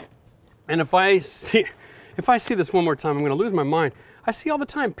 and if I see this one more time, I'm going to lose my mind. I see all the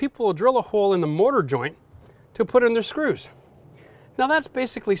time people will drill a hole in the mortar joint to put in their screws. Now that's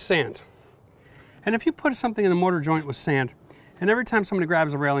basically sand. And if you put something in the mortar joint with sand, and every time somebody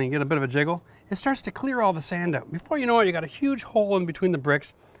grabs a railing and get a bit of a jiggle, it starts to clear all the sand out. Before you know it, you got a huge hole in between the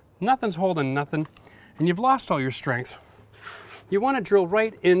bricks, nothing's holding nothing, and you've lost all your strength. You want to drill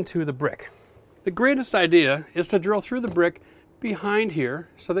right into the brick. The greatest idea is to drill through the brick behind here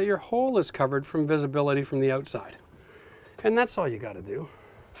so that your hole is covered from visibility from the outside. And that's all you got to do.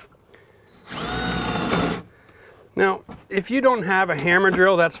 Now, if you don't have a hammer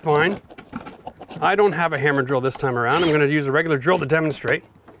drill, that's fine. I don't have a hammer drill this time around. I'm going to use a regular drill to demonstrate.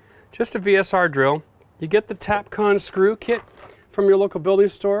 Just a VSR drill. You get the Tapcon screw kit from your local building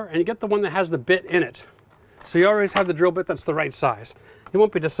store, and you get the one that has the bit in it. So you always have the drill bit that's the right size. You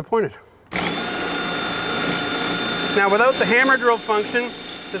won't be disappointed. Now, without the hammer drill function,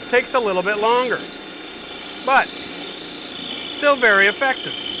 this takes a little bit longer, but still very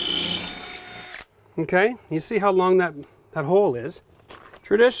effective. Okay, you see how long that hole is?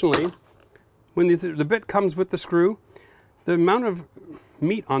 Traditionally, when the bit comes with the screw, the amount of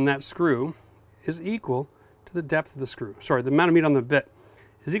meat on that screw is equal to the depth of the screw. Sorry, the amount of meat on the bit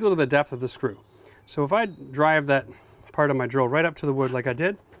is equal to the depth of the screw. So if I drive that part of my drill right up to the wood like I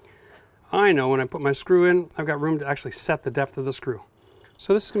did, I know when I put my screw in, I've got room to actually set the depth of the screw.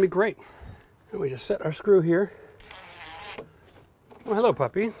 So this is going to be great. And we just set our screw here. Oh, hello,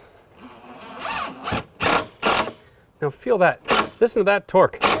 puppy. Now feel that. Listen to that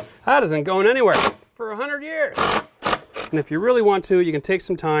torque. That isn't going anywhere for 100 years. And if you really want to, you can take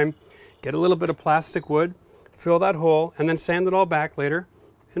some time, get a little bit of plastic wood, fill that hole, and then sand it all back later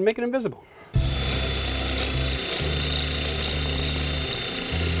and make it invisible.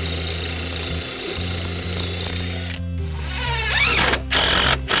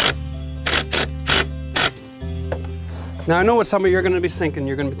 Now I know what some of you are going to be thinking.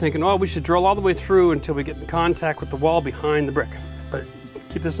 You're going to be thinking, oh, we should drill all the way through until we get in contact with the wall behind the brick. But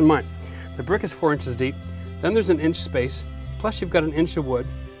keep this in mind. The brick is 4 inches deep, then there's an inch space, plus you've got an inch of wood,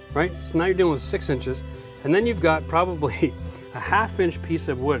 right? So now you're dealing with 6 inches, and then you've got probably a ½ inch piece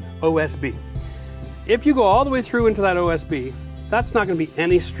of wood, OSB. If you go all the way through into that OSB, that's not going to be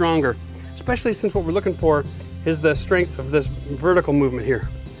any stronger, especially since what we're looking for is the strength of this vertical movement here.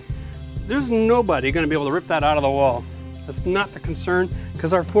 There's nobody going to be able to rip that out of the wall. That's not the concern,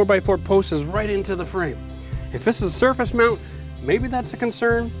 because our 4x4 post is right into the frame. If this is a surface mount, maybe that's a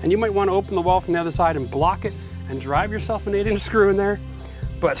concern, and you might want to open the wall from the other side and block it and drive yourself an 8-inch screw in there.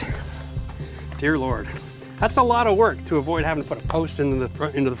 But, dear Lord, that's a lot of work to avoid having to put a post into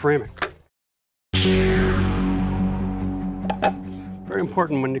the framing. Very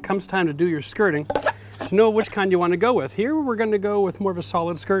important when it comes time to do your skirting to know which kind you want to go with. Here we're going to go with more of a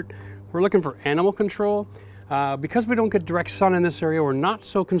solid skirt. We're looking for animal control. Because we don't get direct sun in this area, we're not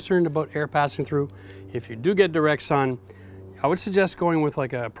so concerned about air passing through. If you do get direct sun, I would suggest going with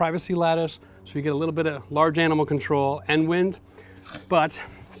like a privacy lattice so you get a little bit of large animal control and wind. But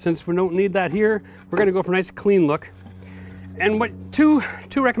since we don't need that here, we're going to go for a nice clean look. And two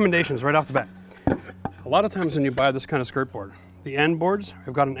recommendations right off the bat. A lot of times when you buy this kind of skirt board, the end boards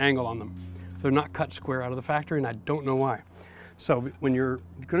have got an angle on them. They're not cut square out of the factory, and I don't know why. So when you're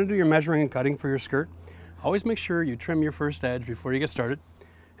going to do your measuring and cutting for your skirt, always make sure you trim your first edge before you get started,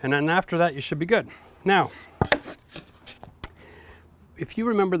 and then after that you should be good. Now, if you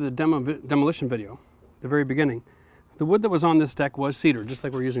remember the demolition video, the very beginning, the wood that was on this deck was cedar, just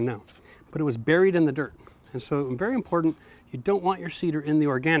like we're using now, but it was buried in the dirt. And so very important, you don't want your cedar in the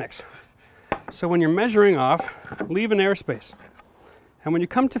organics. So when you're measuring off, leave an airspace. And when you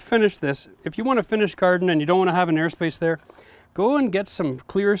come to finish this, if you want to finish garden and you don't want to have an airspace there, go and get some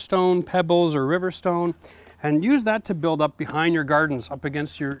clear stone, pebbles, or river stone, and use that to build up behind your gardens, up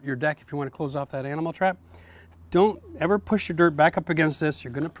against your deck if you want to close off that animal trap. Don't ever push your dirt back up against this.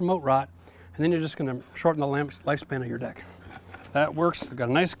 You're going to promote rot, and then you're just going to shorten the lifespan of your deck. That works. I've got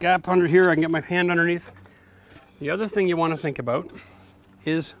a nice gap under here. I can get my hand underneath. The other thing you want to think about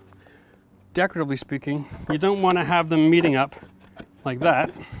is, decoratively speaking, you don't want to have them meeting up like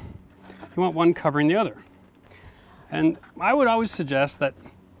that. You want one covering the other. And I would always suggest that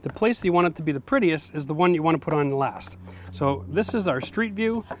the place that you want it to be the prettiest is the one you want to put on last. So this is our street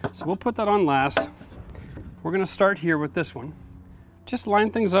view, so we'll put that on last. We're going to start here with this one. Just line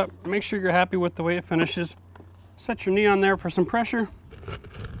things up, make sure you're happy with the way it finishes. Set your knee on there for some pressure.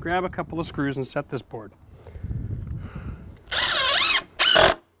 Grab a couple of screws and set this board.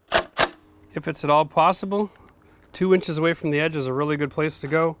 If it's at all possible, 2 inches away from the edge is a really good place to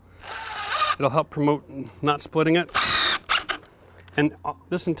go. It'll help promote not splitting it. And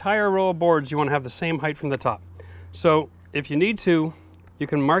this entire row of boards, you want to have the same height from the top. So if you need to, you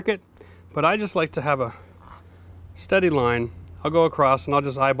can mark it, but I just like to have a steady line. I'll go across and I'll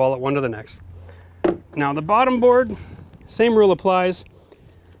just eyeball it one to the next. Now the bottom board, same rule applies.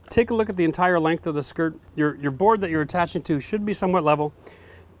 Take a look at the entire length of the skirt. Your board that you're attaching to should be somewhat level.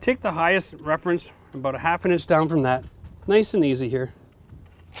 Take the highest reference, about a ½ inch down from that. Nice and easy here.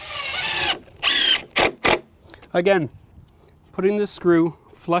 Again, putting this screw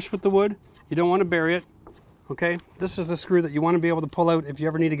flush with the wood. You don't want to bury it, okay? This is a screw that you want to be able to pull out if you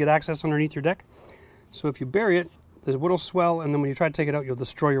ever need to get access underneath your deck. So if you bury it, the wood will swell, and then when you try to take it out, you'll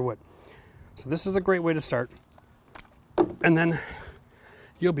destroy your wood. So this is a great way to start. And then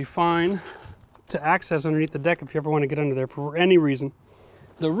you'll be fine to access underneath the deck if you ever want to get under there for any reason.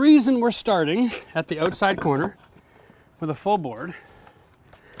 The reason we're starting at the outside corner with a full board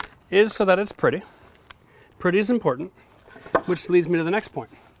is so that it's pretty. Pretty is important, which leads me to the next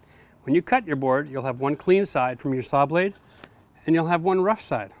point. When you cut your board, you'll have one clean side from your saw blade, and you'll have one rough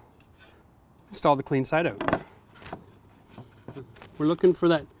side. Install the clean side out. We're looking for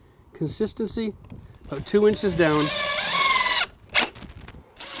that consistency, about 2 inches down.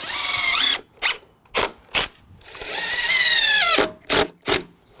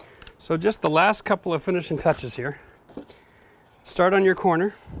 So just the last couple of finishing touches here. Start on your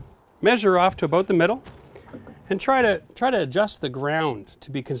corner, measure off to about the middle, and try to adjust the ground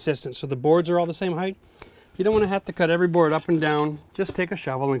to be consistent so the boards are all the same height. You don't want to have to cut every board up and down. Just take a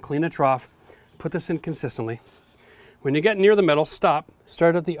shovel and clean a trough. Put this in consistently. When you get near the middle, stop.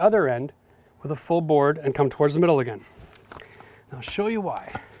 Start at the other end with a full board and come towards the middle again. And I'll show you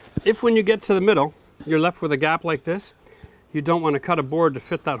why. If when you get to the middle, you're left with a gap like this, you don't want to cut a board to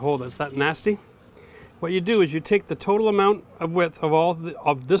fit that hole that's that nasty. What you do is you take the total amount of width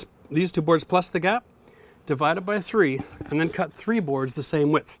of these two boards plus the gap, divide it by 3, and then cut 3 boards the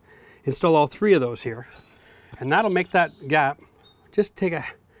same width. Install all 3 of those here, and that'll make that gap. Just take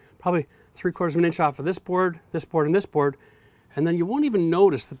probably 3/4 of an inch off of this board, and this board, and then you won't even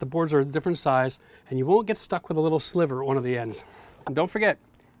notice that the boards are a different size, and you won't get stuck with a little sliver at one of the ends. And don't forget,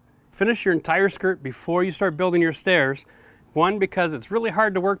 finish your entire skirt before you start building your stairs. 1, because it's really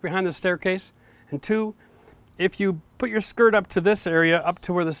hard to work behind the staircase, and 2, if you put your skirt up to this area, up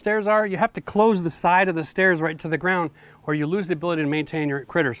to where the stairs are, you have to close the side of the stairs right to the ground, or you lose the ability to maintain your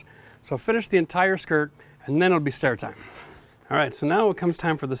critters. So finish the entire skirt, and then it'll be stair time. All right, so now it comes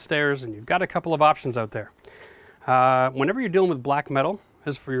time for the stairs, and you've got a couple of options out there. Whenever you're dealing with black metal,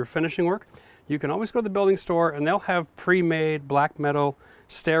 as for your finishing work, you can always go to the building store, and they'll have pre-made black metal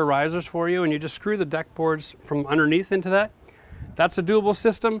stair risers for you, and you just screw the deck boards from underneath into that. That's a doable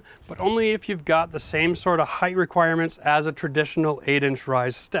system, but only if you've got the same sort of height requirements as a traditional 8-inch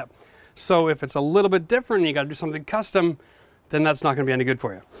rise step. So if it's a little bit different and you got to do something custom, then that's not going to be any good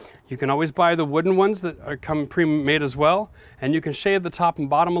for you. You can always buy the wooden ones that come pre-made as well, and you can shave the top and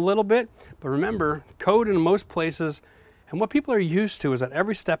bottom a little bit, but remember, code in most places, and what people are used to is that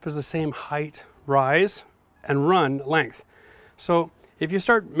every step is the same height, rise, and run length. So if you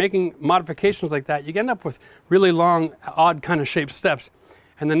start making modifications like that, you end up with really long, odd kind of shaped steps.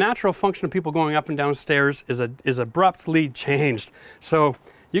 And the natural function of people going up and down stairs is abruptly changed. So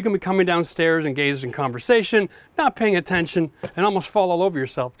you can be coming downstairs, engaged in conversation, not paying attention, and almost fall all over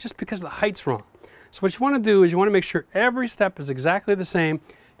yourself just because the height's wrong. So what you want to do is you want to make sure every step is exactly the same,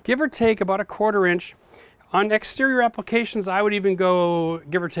 give or take about 1/4 inch. On exterior applications, I would even go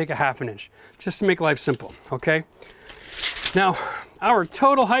give or take 1/2 inch, just to make life simple, okay? Now, our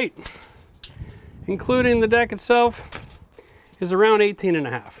total height, including the deck itself, is around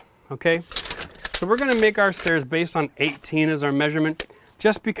 18.5, okay? So we're gonna make our stairs based on 18 as our measurement,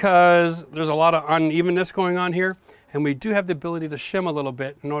 just because there's a lot of unevenness going on here, and we do have the ability to shim a little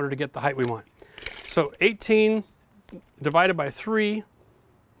bit in order to get the height we want. So 18 divided by 3,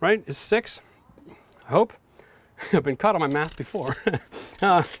 right, is 6, I hope. I've been caught on my math before.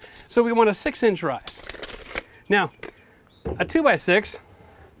 So we want a 6-inch rise. Now, a 2x6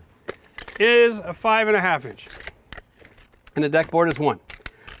 is a 5.5 inch. and the deck board is 1.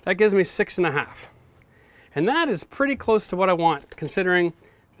 That gives me 6.5. And that is pretty close to what I want, considering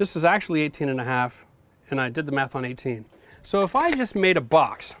this is actually 18.5, and I did the math on 18. So if I just made a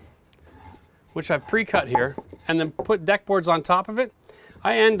box, which I've pre-cut here, and then put deck boards on top of it,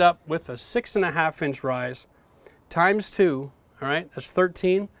 I end up with a 6.5-inch rise times 2, all right, that's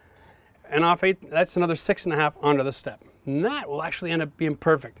 13, and off 8, that's another 6.5 onto the step. And that will actually end up being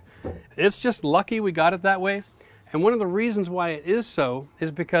perfect. It's just lucky we got it that way. And one of the reasons why it is so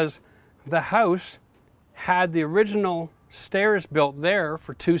is because the house had the original stairs built there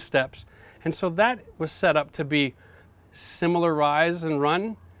for 2 steps. And so that was set up to be similar rise and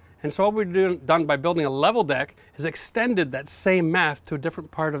run. And so what we've done by building a level deck is extended that same math to a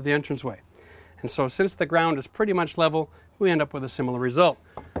different part of the entranceway. And so since the ground is pretty much level, we end up with a similar result.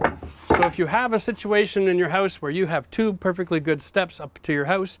 So if you have a situation in your house where you have 2 perfectly good steps up to your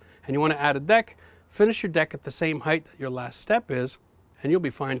house and you want to add a deck, finish your deck at the same height that your last step is, and you'll be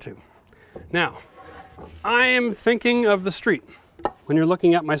fine too. Now, I am thinking of the street. When you're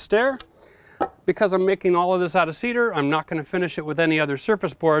looking at my stair, because I'm making all of this out of cedar, I'm not going to finish it with any other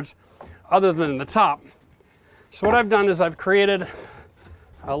surface boards other than the top. So what I've done is I've created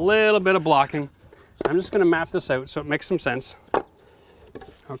a little bit of blocking. I'm just going to map this out so it makes some sense.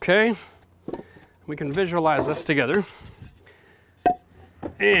 Okay, we can visualize this together.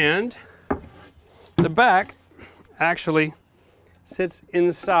 And the back actually sits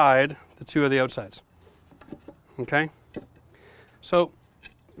inside the 2 of the outsides. Okay, so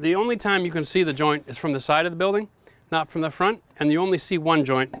the only time you can see the joint is from the side of the building, not from the front, and you only see 1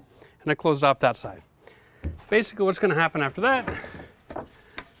 joint, and I closed off that side. Basically what's going to happen after that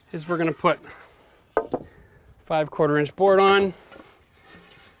is we're going to put 5/4-inch board on.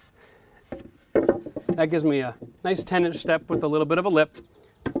 That gives me a nice 10-inch step with a little bit of a lip,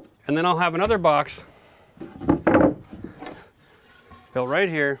 and then I'll have another box built right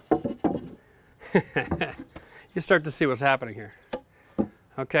here. You start to see what's happening here.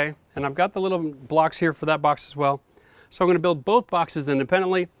 Okay, and I've got the little blocks here for that box as well. So I'm going to build both boxes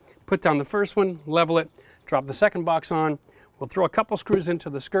independently, put down the first one, level it, drop the second box on. We'll throw a couple screws into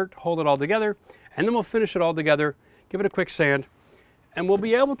the skirt, hold it all together, and then we'll finish it all together, give it a quick sand, and we'll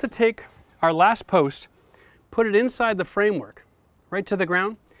be able to take our last post, put it inside the framework, right to the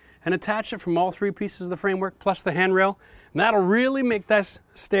ground, and attach it from all 3 pieces of the framework plus the handrail. And that'll really make that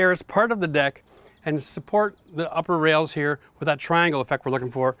stairs part of the deck and support the upper rails here with that triangle effect we're looking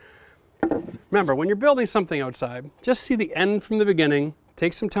for. Remember, when you're building something outside, just see the end from the beginning,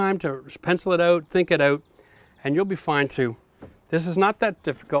 take some time to pencil it out, think it out, and you'll be fine too. This is not that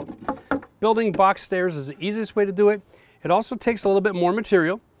difficult. Building box stairs is the easiest way to do it. It also takes a little bit more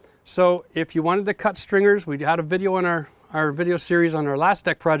material. So if you wanted to cut stringers, we had a video on our video series on our last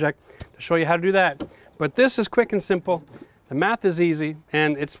deck project to show you how to do that. But this is quick and simple. The math is easy,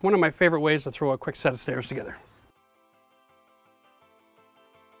 and it's one of my favorite ways to throw a quick set of stairs together.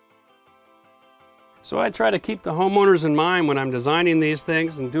 So I try to keep the homeowners in mind when I'm designing these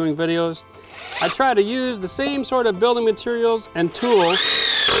things and doing videos. I try to use the same sort of building materials and tools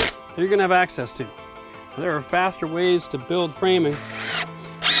that you're going to have access to. There are faster ways to build framing.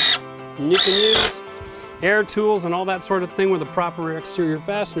 And you can use air tools and all that sort of thing with the proper exterior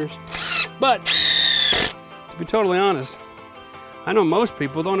fasteners. But to be totally honest, I know most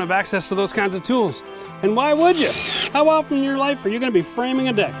people don't have access to those kinds of tools. And why would you? How often in your life are you going to be framing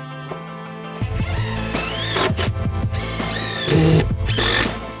a deck?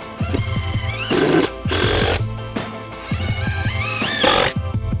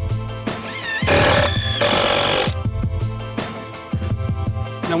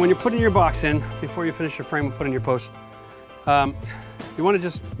 Now when you're putting your box in, before you finish your frame and put in your posts, you want to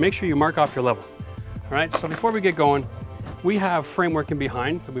just make sure you mark off your level. All right, so before we get going, we have framework in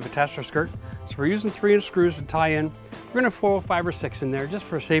behind that we've attached our skirt. So we're using 3-inch screws to tie in. We're going to foil 5 or 6 in there just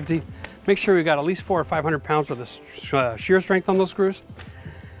for safety. Make sure we've got at least 400 or 500 pounds worth of shear strength on those screws.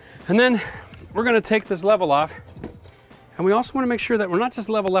 And then we're going to take this level off. And we also want to make sure that we're not just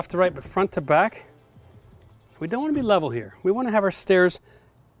level left to right, but front to back. We don't want to be level here. We want to have our stairs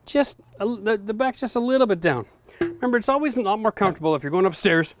just, the back just a little bit down. Remember, it's always a lot more comfortable if you're going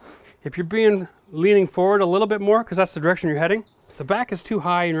upstairs, if you're leaning forward a little bit more, because that's the direction you're heading. If the back is too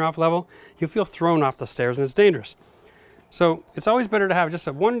high and you're off level, you feel thrown off the stairs and it's dangerous. So it's always better to have just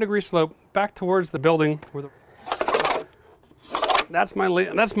a 1-degree slope back towards the building. That's my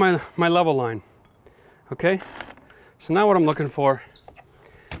level line. Okay? So now what I'm looking for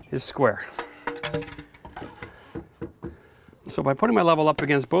is square. So by putting my level up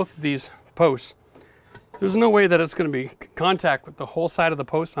against both of these posts, there's no way that it's going to be contact with the whole side of the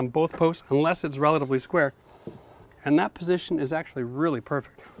post on both posts unless it's relatively square. And that position is actually really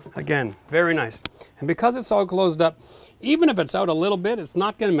perfect. Again, very nice. And because it's all closed up, even if it's out a little bit, it's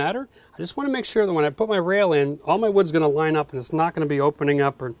not gonna matter. I just wanna make sure that when I put my rail in, all my wood's gonna line up and it's not gonna be opening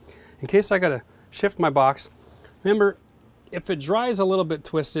up, or in case I gotta shift my box. Remember, if it dries a little bit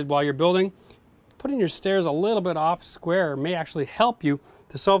twisted while you're building, putting your stairs a little bit off square may actually help you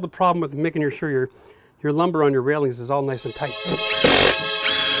to solve the problem with making sure your lumber on your railings is all nice and tight.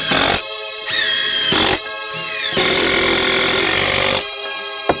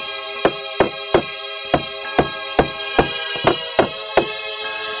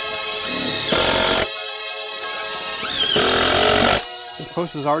 This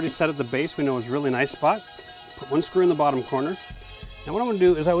post is already set at the base. We know it's a really nice spot. Put one screw in the bottom corner. Now what I want to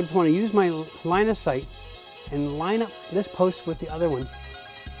do is I just want to use my line of sight and line up this post with the other one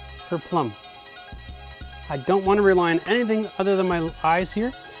for plumb. I don't want to rely on anything other than my eyes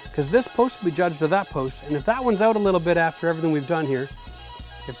here, because this post will be judged to that post, and if that one's out a little bit after everything we've done here,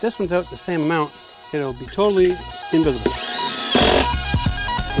 if this one's out the same amount, it'll be totally invisible.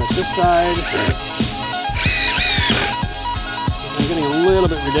 At this side, I'm getting a little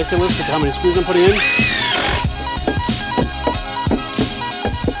bit ridiculous with how many screws I'm putting in.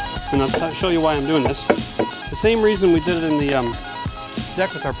 And I'll show you why I'm doing this. The same reason we did it in the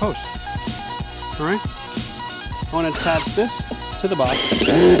deck with our posts. All right? I want to attach this to the box.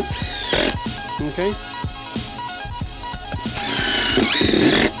 Okay?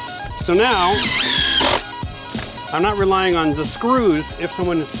 So now, I'm not relying on the screws if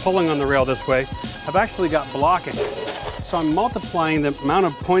someone is pulling on the rail this way. I've actually got blocking. So I'm multiplying the amount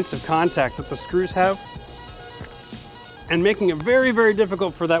of points of contact that the screws have and making it very, very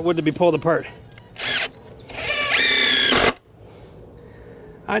difficult for that wood to be pulled apart.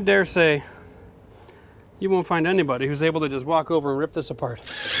 I dare say you won't find anybody who's able to just walk over and rip this apart.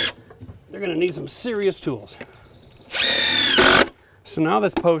 They're gonna need some serious tools. So now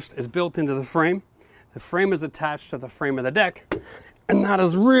this post is built into the frame. The frame is attached to the frame of the deck, and that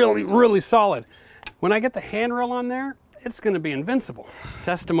is really, really solid. When I get the handrail on there, it's gonna be invincible.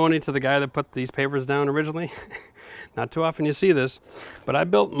 Testimony to the guy that put these pavers down originally. Not too often you see this, but I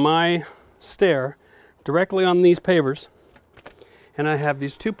built my stair directly on these pavers, and I have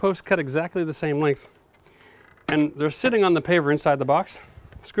these two posts cut exactly the same length. And they're sitting on the paver inside the box.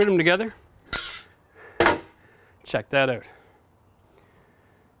 Screwed them together. Check that out.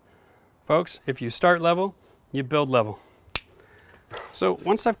 Folks, if you start level, you build level. So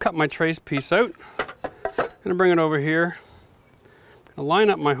once I've cut my trace piece out, I'm gonna bring it over here. I'm gonna line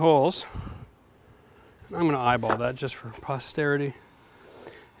up my holes. I'm gonna eyeball that just for posterity.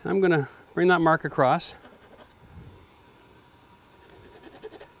 And I'm gonna bring that mark across.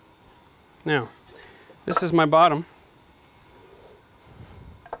 Now, this is my bottom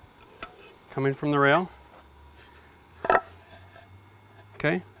coming from the rail.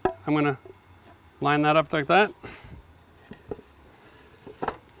 Okay, I'm gonna line that up like that.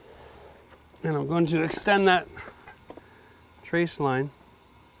 And I'm going to extend that trace line.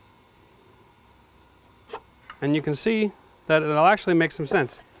 And you can see that it'll actually make some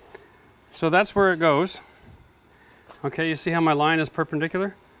sense. So that's where it goes. Okay, you see how my line is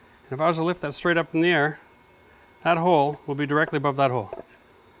perpendicular? And if I was to lift that straight up in the air, that hole will be directly above that hole.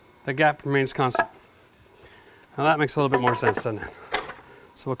 The gap remains constant. Now that makes a little bit more sense, doesn't it?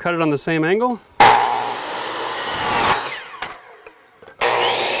 So we'll cut it on the same angle.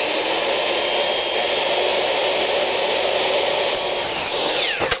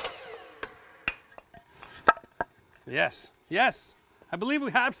 Yes, yes, I believe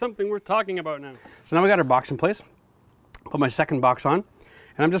we have something worth talking about now. So now we got our box in place. Put my second box on,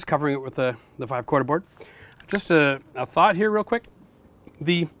 and I'm just covering it with the 5/4 board. Just a thought here real quick.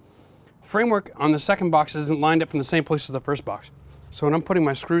 The framework on the second box isn't lined up in the same place as the first box. So when I'm putting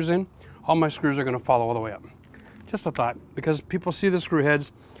my screws in, all my screws are gonna follow all the way up. Just a thought, because people see the screw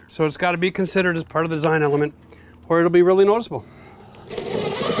heads, so it's gotta be considered as part of the design element, or it'll be really noticeable.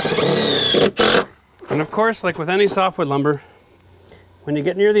 And of course, like with any softwood lumber, when you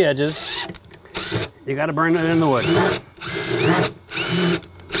get near the edges, you gotta burn it in the wood.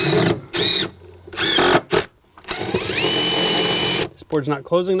 This board's not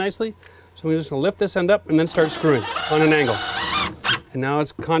closing nicely, so we're just gonna lift this end up and then start screwing on an angle. And now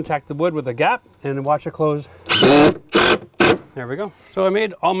it's contact the wood with a gap and watch it close. There we go. So I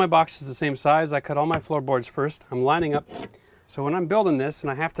made all my boxes the same size. I cut all my floorboards first. I'm lining up. So when I'm building this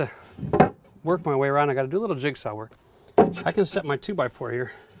and I have to work my way around, I got to do a little jigsaw work. I can set my 2x4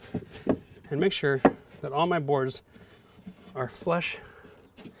 here and make sure that all my boards are flush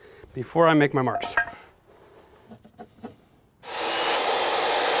before I make my marks.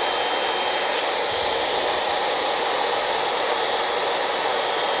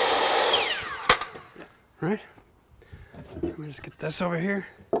 right? Let me just get this over here.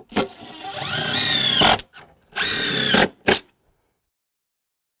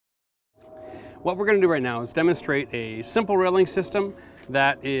 What we're going to do right now is demonstrate a simple railing system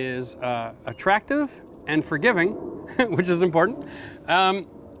that is attractive and forgiving, which is important.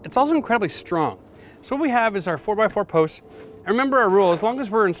 It's also incredibly strong. So what we have is our 4x4 posts. And remember our rule, as long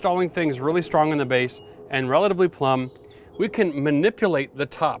as we're installing things really strong in the base and relatively plumb, we can manipulate the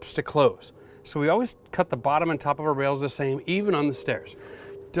tops to close. So we always cut the bottom and top of our rails the same, even on the stairs.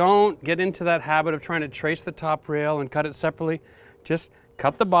 Don't get into that habit of trying to trace the top rail and cut it separately. Just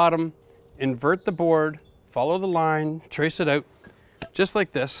cut the bottom, invert the board, follow the line, trace it out, just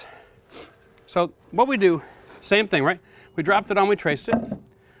like this. So what we do, same thing, right? We dropped it on, we traced it.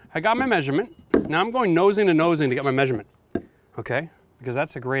 I got my measurement. Now I'm going nosing to nosing to get my measurement, okay? Because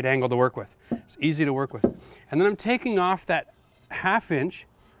that's a great angle to work with. It's easy to work with. And then I'm taking off that 1/2 inch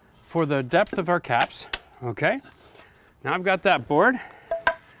for the depth of our caps, okay? Now I've got that board,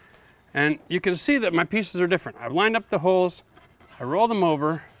 and you can see that my pieces are different. I've lined up the holes, I roll them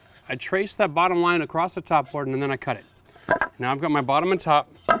over, I trace that bottom line across the top board, and then I cut it. Now I've got my bottom and top,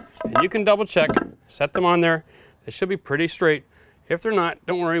 and you can double check, set them on there. They should be pretty straight. If they're not,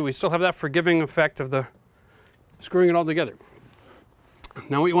 don't worry, we still have that forgiving effect of the screwing it all together.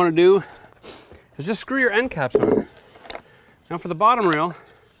 Now what you want to do is just screw your end caps on. Now for the bottom rail,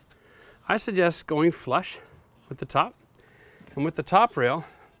 I suggest going flush with the top. And with the top rail,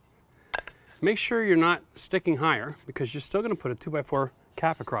 make sure you're not sticking higher because you're still going to put a 2x4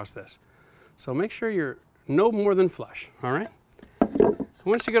 cap across this. So make sure you're no more than flush, all right? And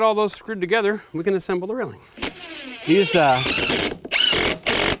once you get all those screwed together, we can assemble the railing. These,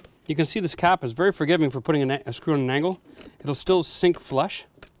 you can see this cap is very forgiving for putting a screw on an angle. It'll still sink flush,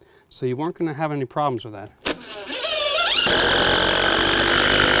 so you weren't going to have any problems with that.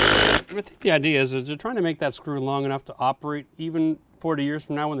 I think the idea is they're trying to make that screw long enough to operate even 40 years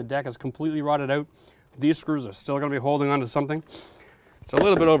from now when the deck is completely rotted out. These screws are still going to be holding on to something. It's a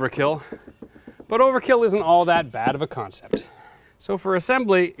little bit overkill, but overkill isn't all that bad of a concept. So for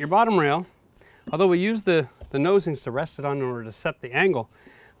assembly, your bottom rail, although we use the nosings to rest it on in order to set the angle,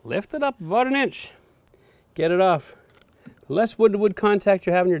 lift it up about 1 inch, get it off. The less wood-to-wood contact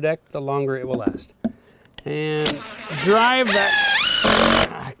you have in your deck, the longer it will last. And drive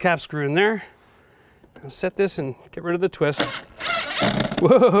that cap screw in there. I'll set this and get rid of the twist.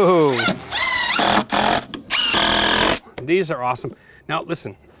 Whoa! These are awesome. Now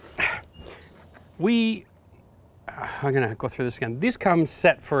listen, I'm gonna go through this again. These come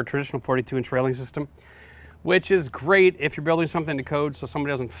set for a traditional 42-inch railing system, which is great if you're building something to code so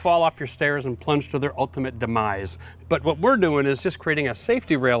somebody doesn't fall off your stairs and plunge to their ultimate demise. But what we're doing is just creating a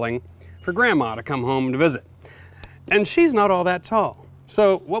safety railing for grandma to come home to visit. And she's not all that tall.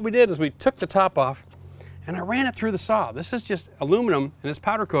 So what we did is we took the top off and I ran it through the saw. This is just aluminum and it's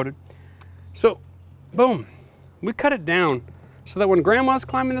powder coated. So boom, we cut it down so that when grandma's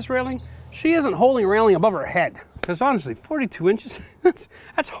climbing this railing, she isn't holding a railing above her head. Because honestly, 42 inches, that's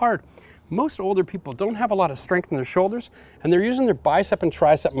hard. Most older people don't have a lot of strength in their shoulders, and they're using their bicep and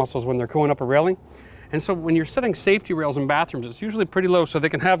tricep muscles when they're going up a railing. And so when you're setting safety rails in bathrooms, it's usually pretty low so they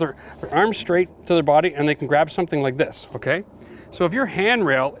can have their arms straight to their body and they can grab something like this, okay? So if your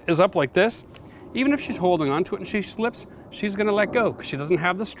handrail is up like this, even if she's holding onto it and she slips, she's gonna let go because she doesn't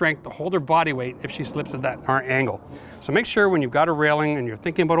have the strength to hold her body weight if she slips at that angle. So make sure when you've got a railing and you're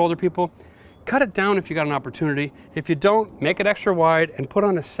thinking about older people, cut it down if you got an opportunity. If you don't, make it extra wide and put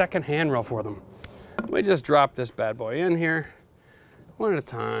on a second handrail for them. We just drop this bad boy in here, one at a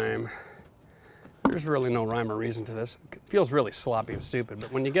time. There's really no rhyme or reason to this. It feels really sloppy and stupid,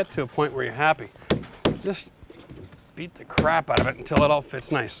 but when you get to a point where you're happy, just beat the crap out of it until it all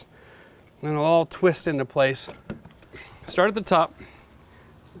fits nice. And it'll all twist into place. Start at the top,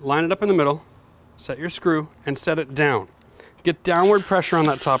 line it up in the middle, set your screw, and set it down. Get downward pressure on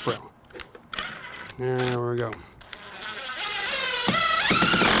that top rail. There we go.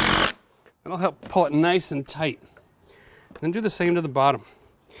 That'll help pull it nice and tight. Then do the same to the bottom.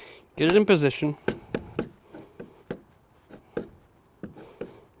 Get it in position.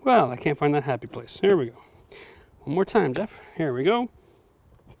 Well, I can't find that happy place. Here we go. One more time, Jeff. Here we go.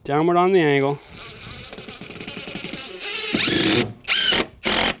 Downward on the angle.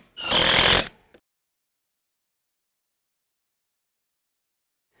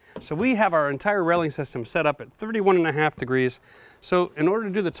 So we have our entire railing system set up at 31.5 degrees. So in order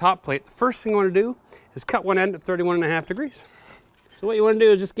to do the top plate, the first thing you want to do is cut one end at 31.5 degrees. So what you want to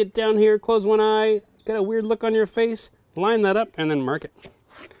do is just get down here, close one eye, get a weird look on your face, line that up, and then mark it.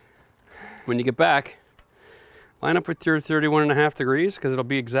 When you get back, line up with your 31.5 degrees because it'll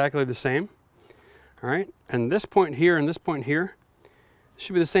be exactly the same. All right, and this point here and this point here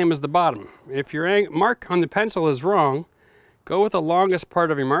should be the same as the bottom. If your mark on the pencil is wrong, go with the longest part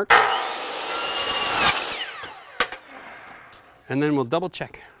of your mark. And then we'll double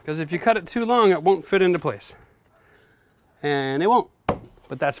check. Because if you cut it too long, it won't fit into place. And it won't.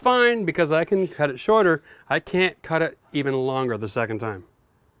 But that's fine because I can cut it shorter. I can't cut it even longer the second time.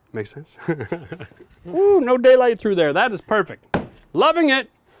 Makes sense? Woo, no daylight through there. That is perfect. Loving it.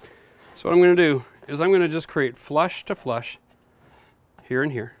 So what I'm going to do is I'm going to just create flush to flush here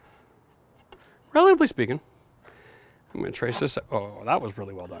and here. Relatively speaking. I'm going to trace this. Oh, that was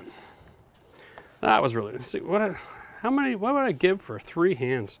really well done. That was really, see, what would I give for 3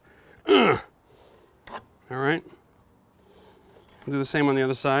 hands? All right. Do the same on the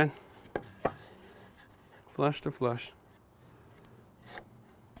other side. Flush to flush.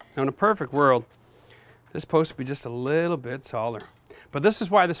 Now in a perfect world, this post would be just a little bit taller. But this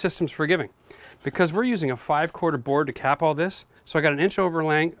is why the system's forgiving. Because we're using a 5/4 board to cap all this. So I got an inch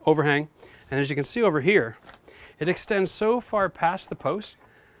overhang, and as you can see over here, it extends so far past the post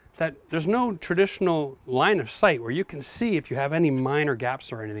that there's no traditional line of sight where you can see if you have any minor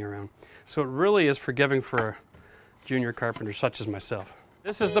gaps or anything around. So it really is forgiving for a junior carpenter such as myself.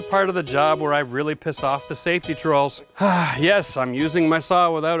 This is the part of the job where I really piss off the safety trolls. Yes, I'm using my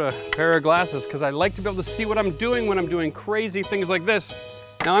saw without a pair of glasses because I like to be able to see what I'm doing when I'm doing crazy things like this.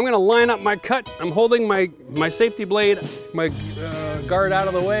 Now I'm gonna line up my cut. I'm holding my safety blade, my guard out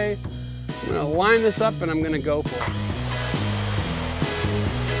of the way. I'm gonna line this up and I'm gonna go for it.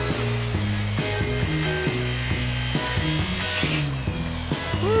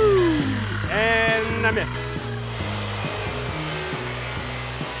 Woo! And I'm in.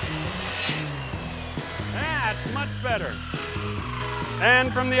 That's much better.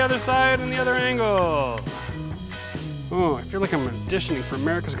 And from the other side and the other angle. Oh, I feel like I'm auditioning for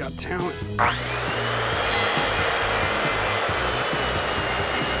America's Got Talent.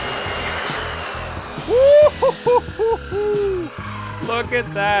 Look at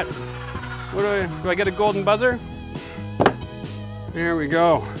that. Do I get a golden buzzer? There we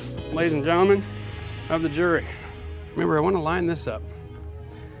go. Ladies and gentlemen of the jury. Remember, I want to line this up.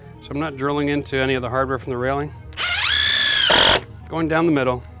 So I'm not drilling into any of the hardware from the railing. Going down the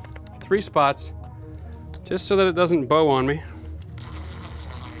middle, 3 spots, just so that it doesn't bow on me.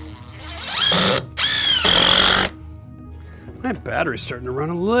 My battery's starting to run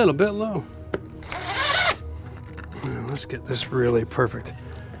a little bit low. Now, let's get this really perfect.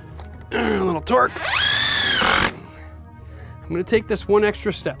 A little torque. I'm gonna take this one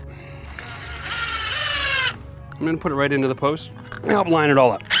extra step. I'm gonna put it right into the post and help line it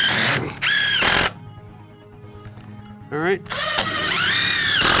all up. All right.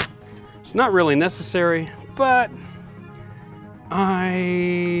 It's not really necessary, but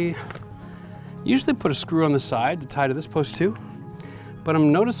I usually put a screw on the side to tie to this post too, but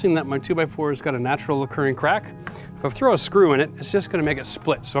I'm noticing that my 2x4 has got a natural occurring crack. If I throw a screw in it, it's just gonna make it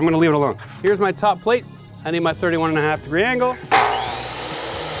split, so I'm gonna leave it alone. Here's my top plate. I need my 31.5-degree angle.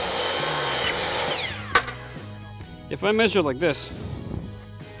 If I measure like this,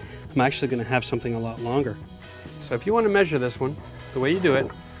 I'm actually gonna have something a lot longer. So if you wanna measure this one, the way you do it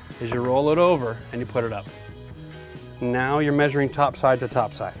is you roll it over and you put it up. Now you're measuring top side to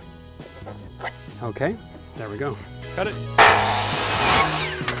top side. Okay, there we go. Cut it.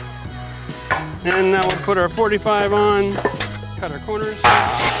 And now we'll put our 45 on, cut our corners.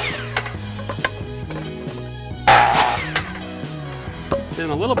 Then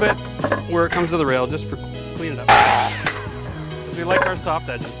a little bit where it comes to the rail, just for clean it up. Because we like our soft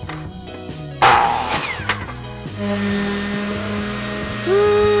edges.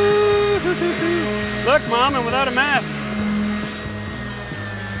 Look, Mom, I'm without a mask.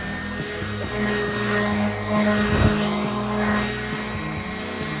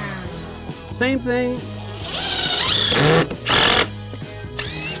 Same thing.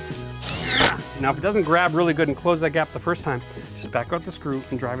 Now, if it doesn't grab really good and close that gap the first time, just back out the screw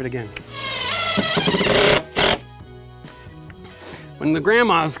and drive it again. When the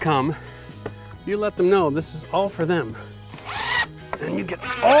grandmas come, you let them know this is all for them. And you get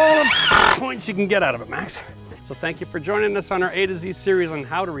all the points you can get out of it, Max. So thank you for joining us on our A to Z series on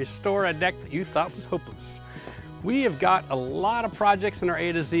how to restore a deck that you thought was hopeless. We have got a lot of projects in our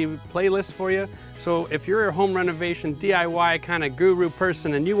A to Z playlist for you. So if you're a home renovation DIY kind of guru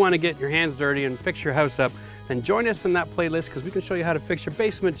person and you want to get your hands dirty and fix your house up, then join us in that playlist because we can show you how to fix your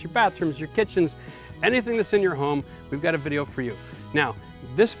basements, your bathrooms, your kitchens, anything that's in your home. We've got a video for you. Now,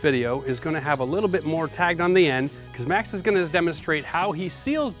 this video is going to have a little bit more tagged on the end because Max is going to demonstrate how he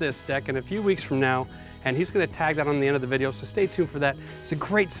seals this deck in a few weeks from now and he's going to tag that on the end of the video, so stay tuned for that. It's a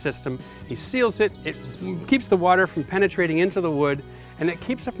great system. He seals it, it keeps the water from penetrating into the wood, and it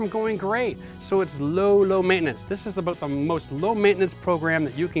keeps it from going gray. So it's low maintenance. This is about the most low maintenance program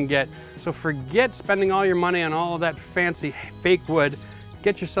that you can get. So forget spending all your money on all of that fancy fake wood.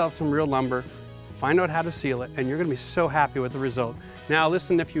 Get yourself some real lumber, find out how to seal it, and you're gonna be so happy with the result. Now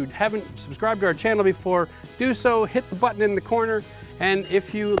listen, if you haven't subscribed to our channel before, do so, hit the button in the corner, and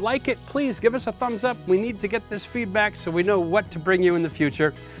if you like it, please give us a thumbs up. We need to get this feedback so we know what to bring you in the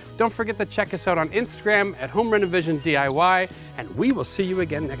future. Don't forget to check us out on Instagram at Home Renovision DIY, and we will see you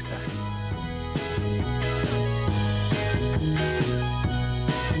again next time.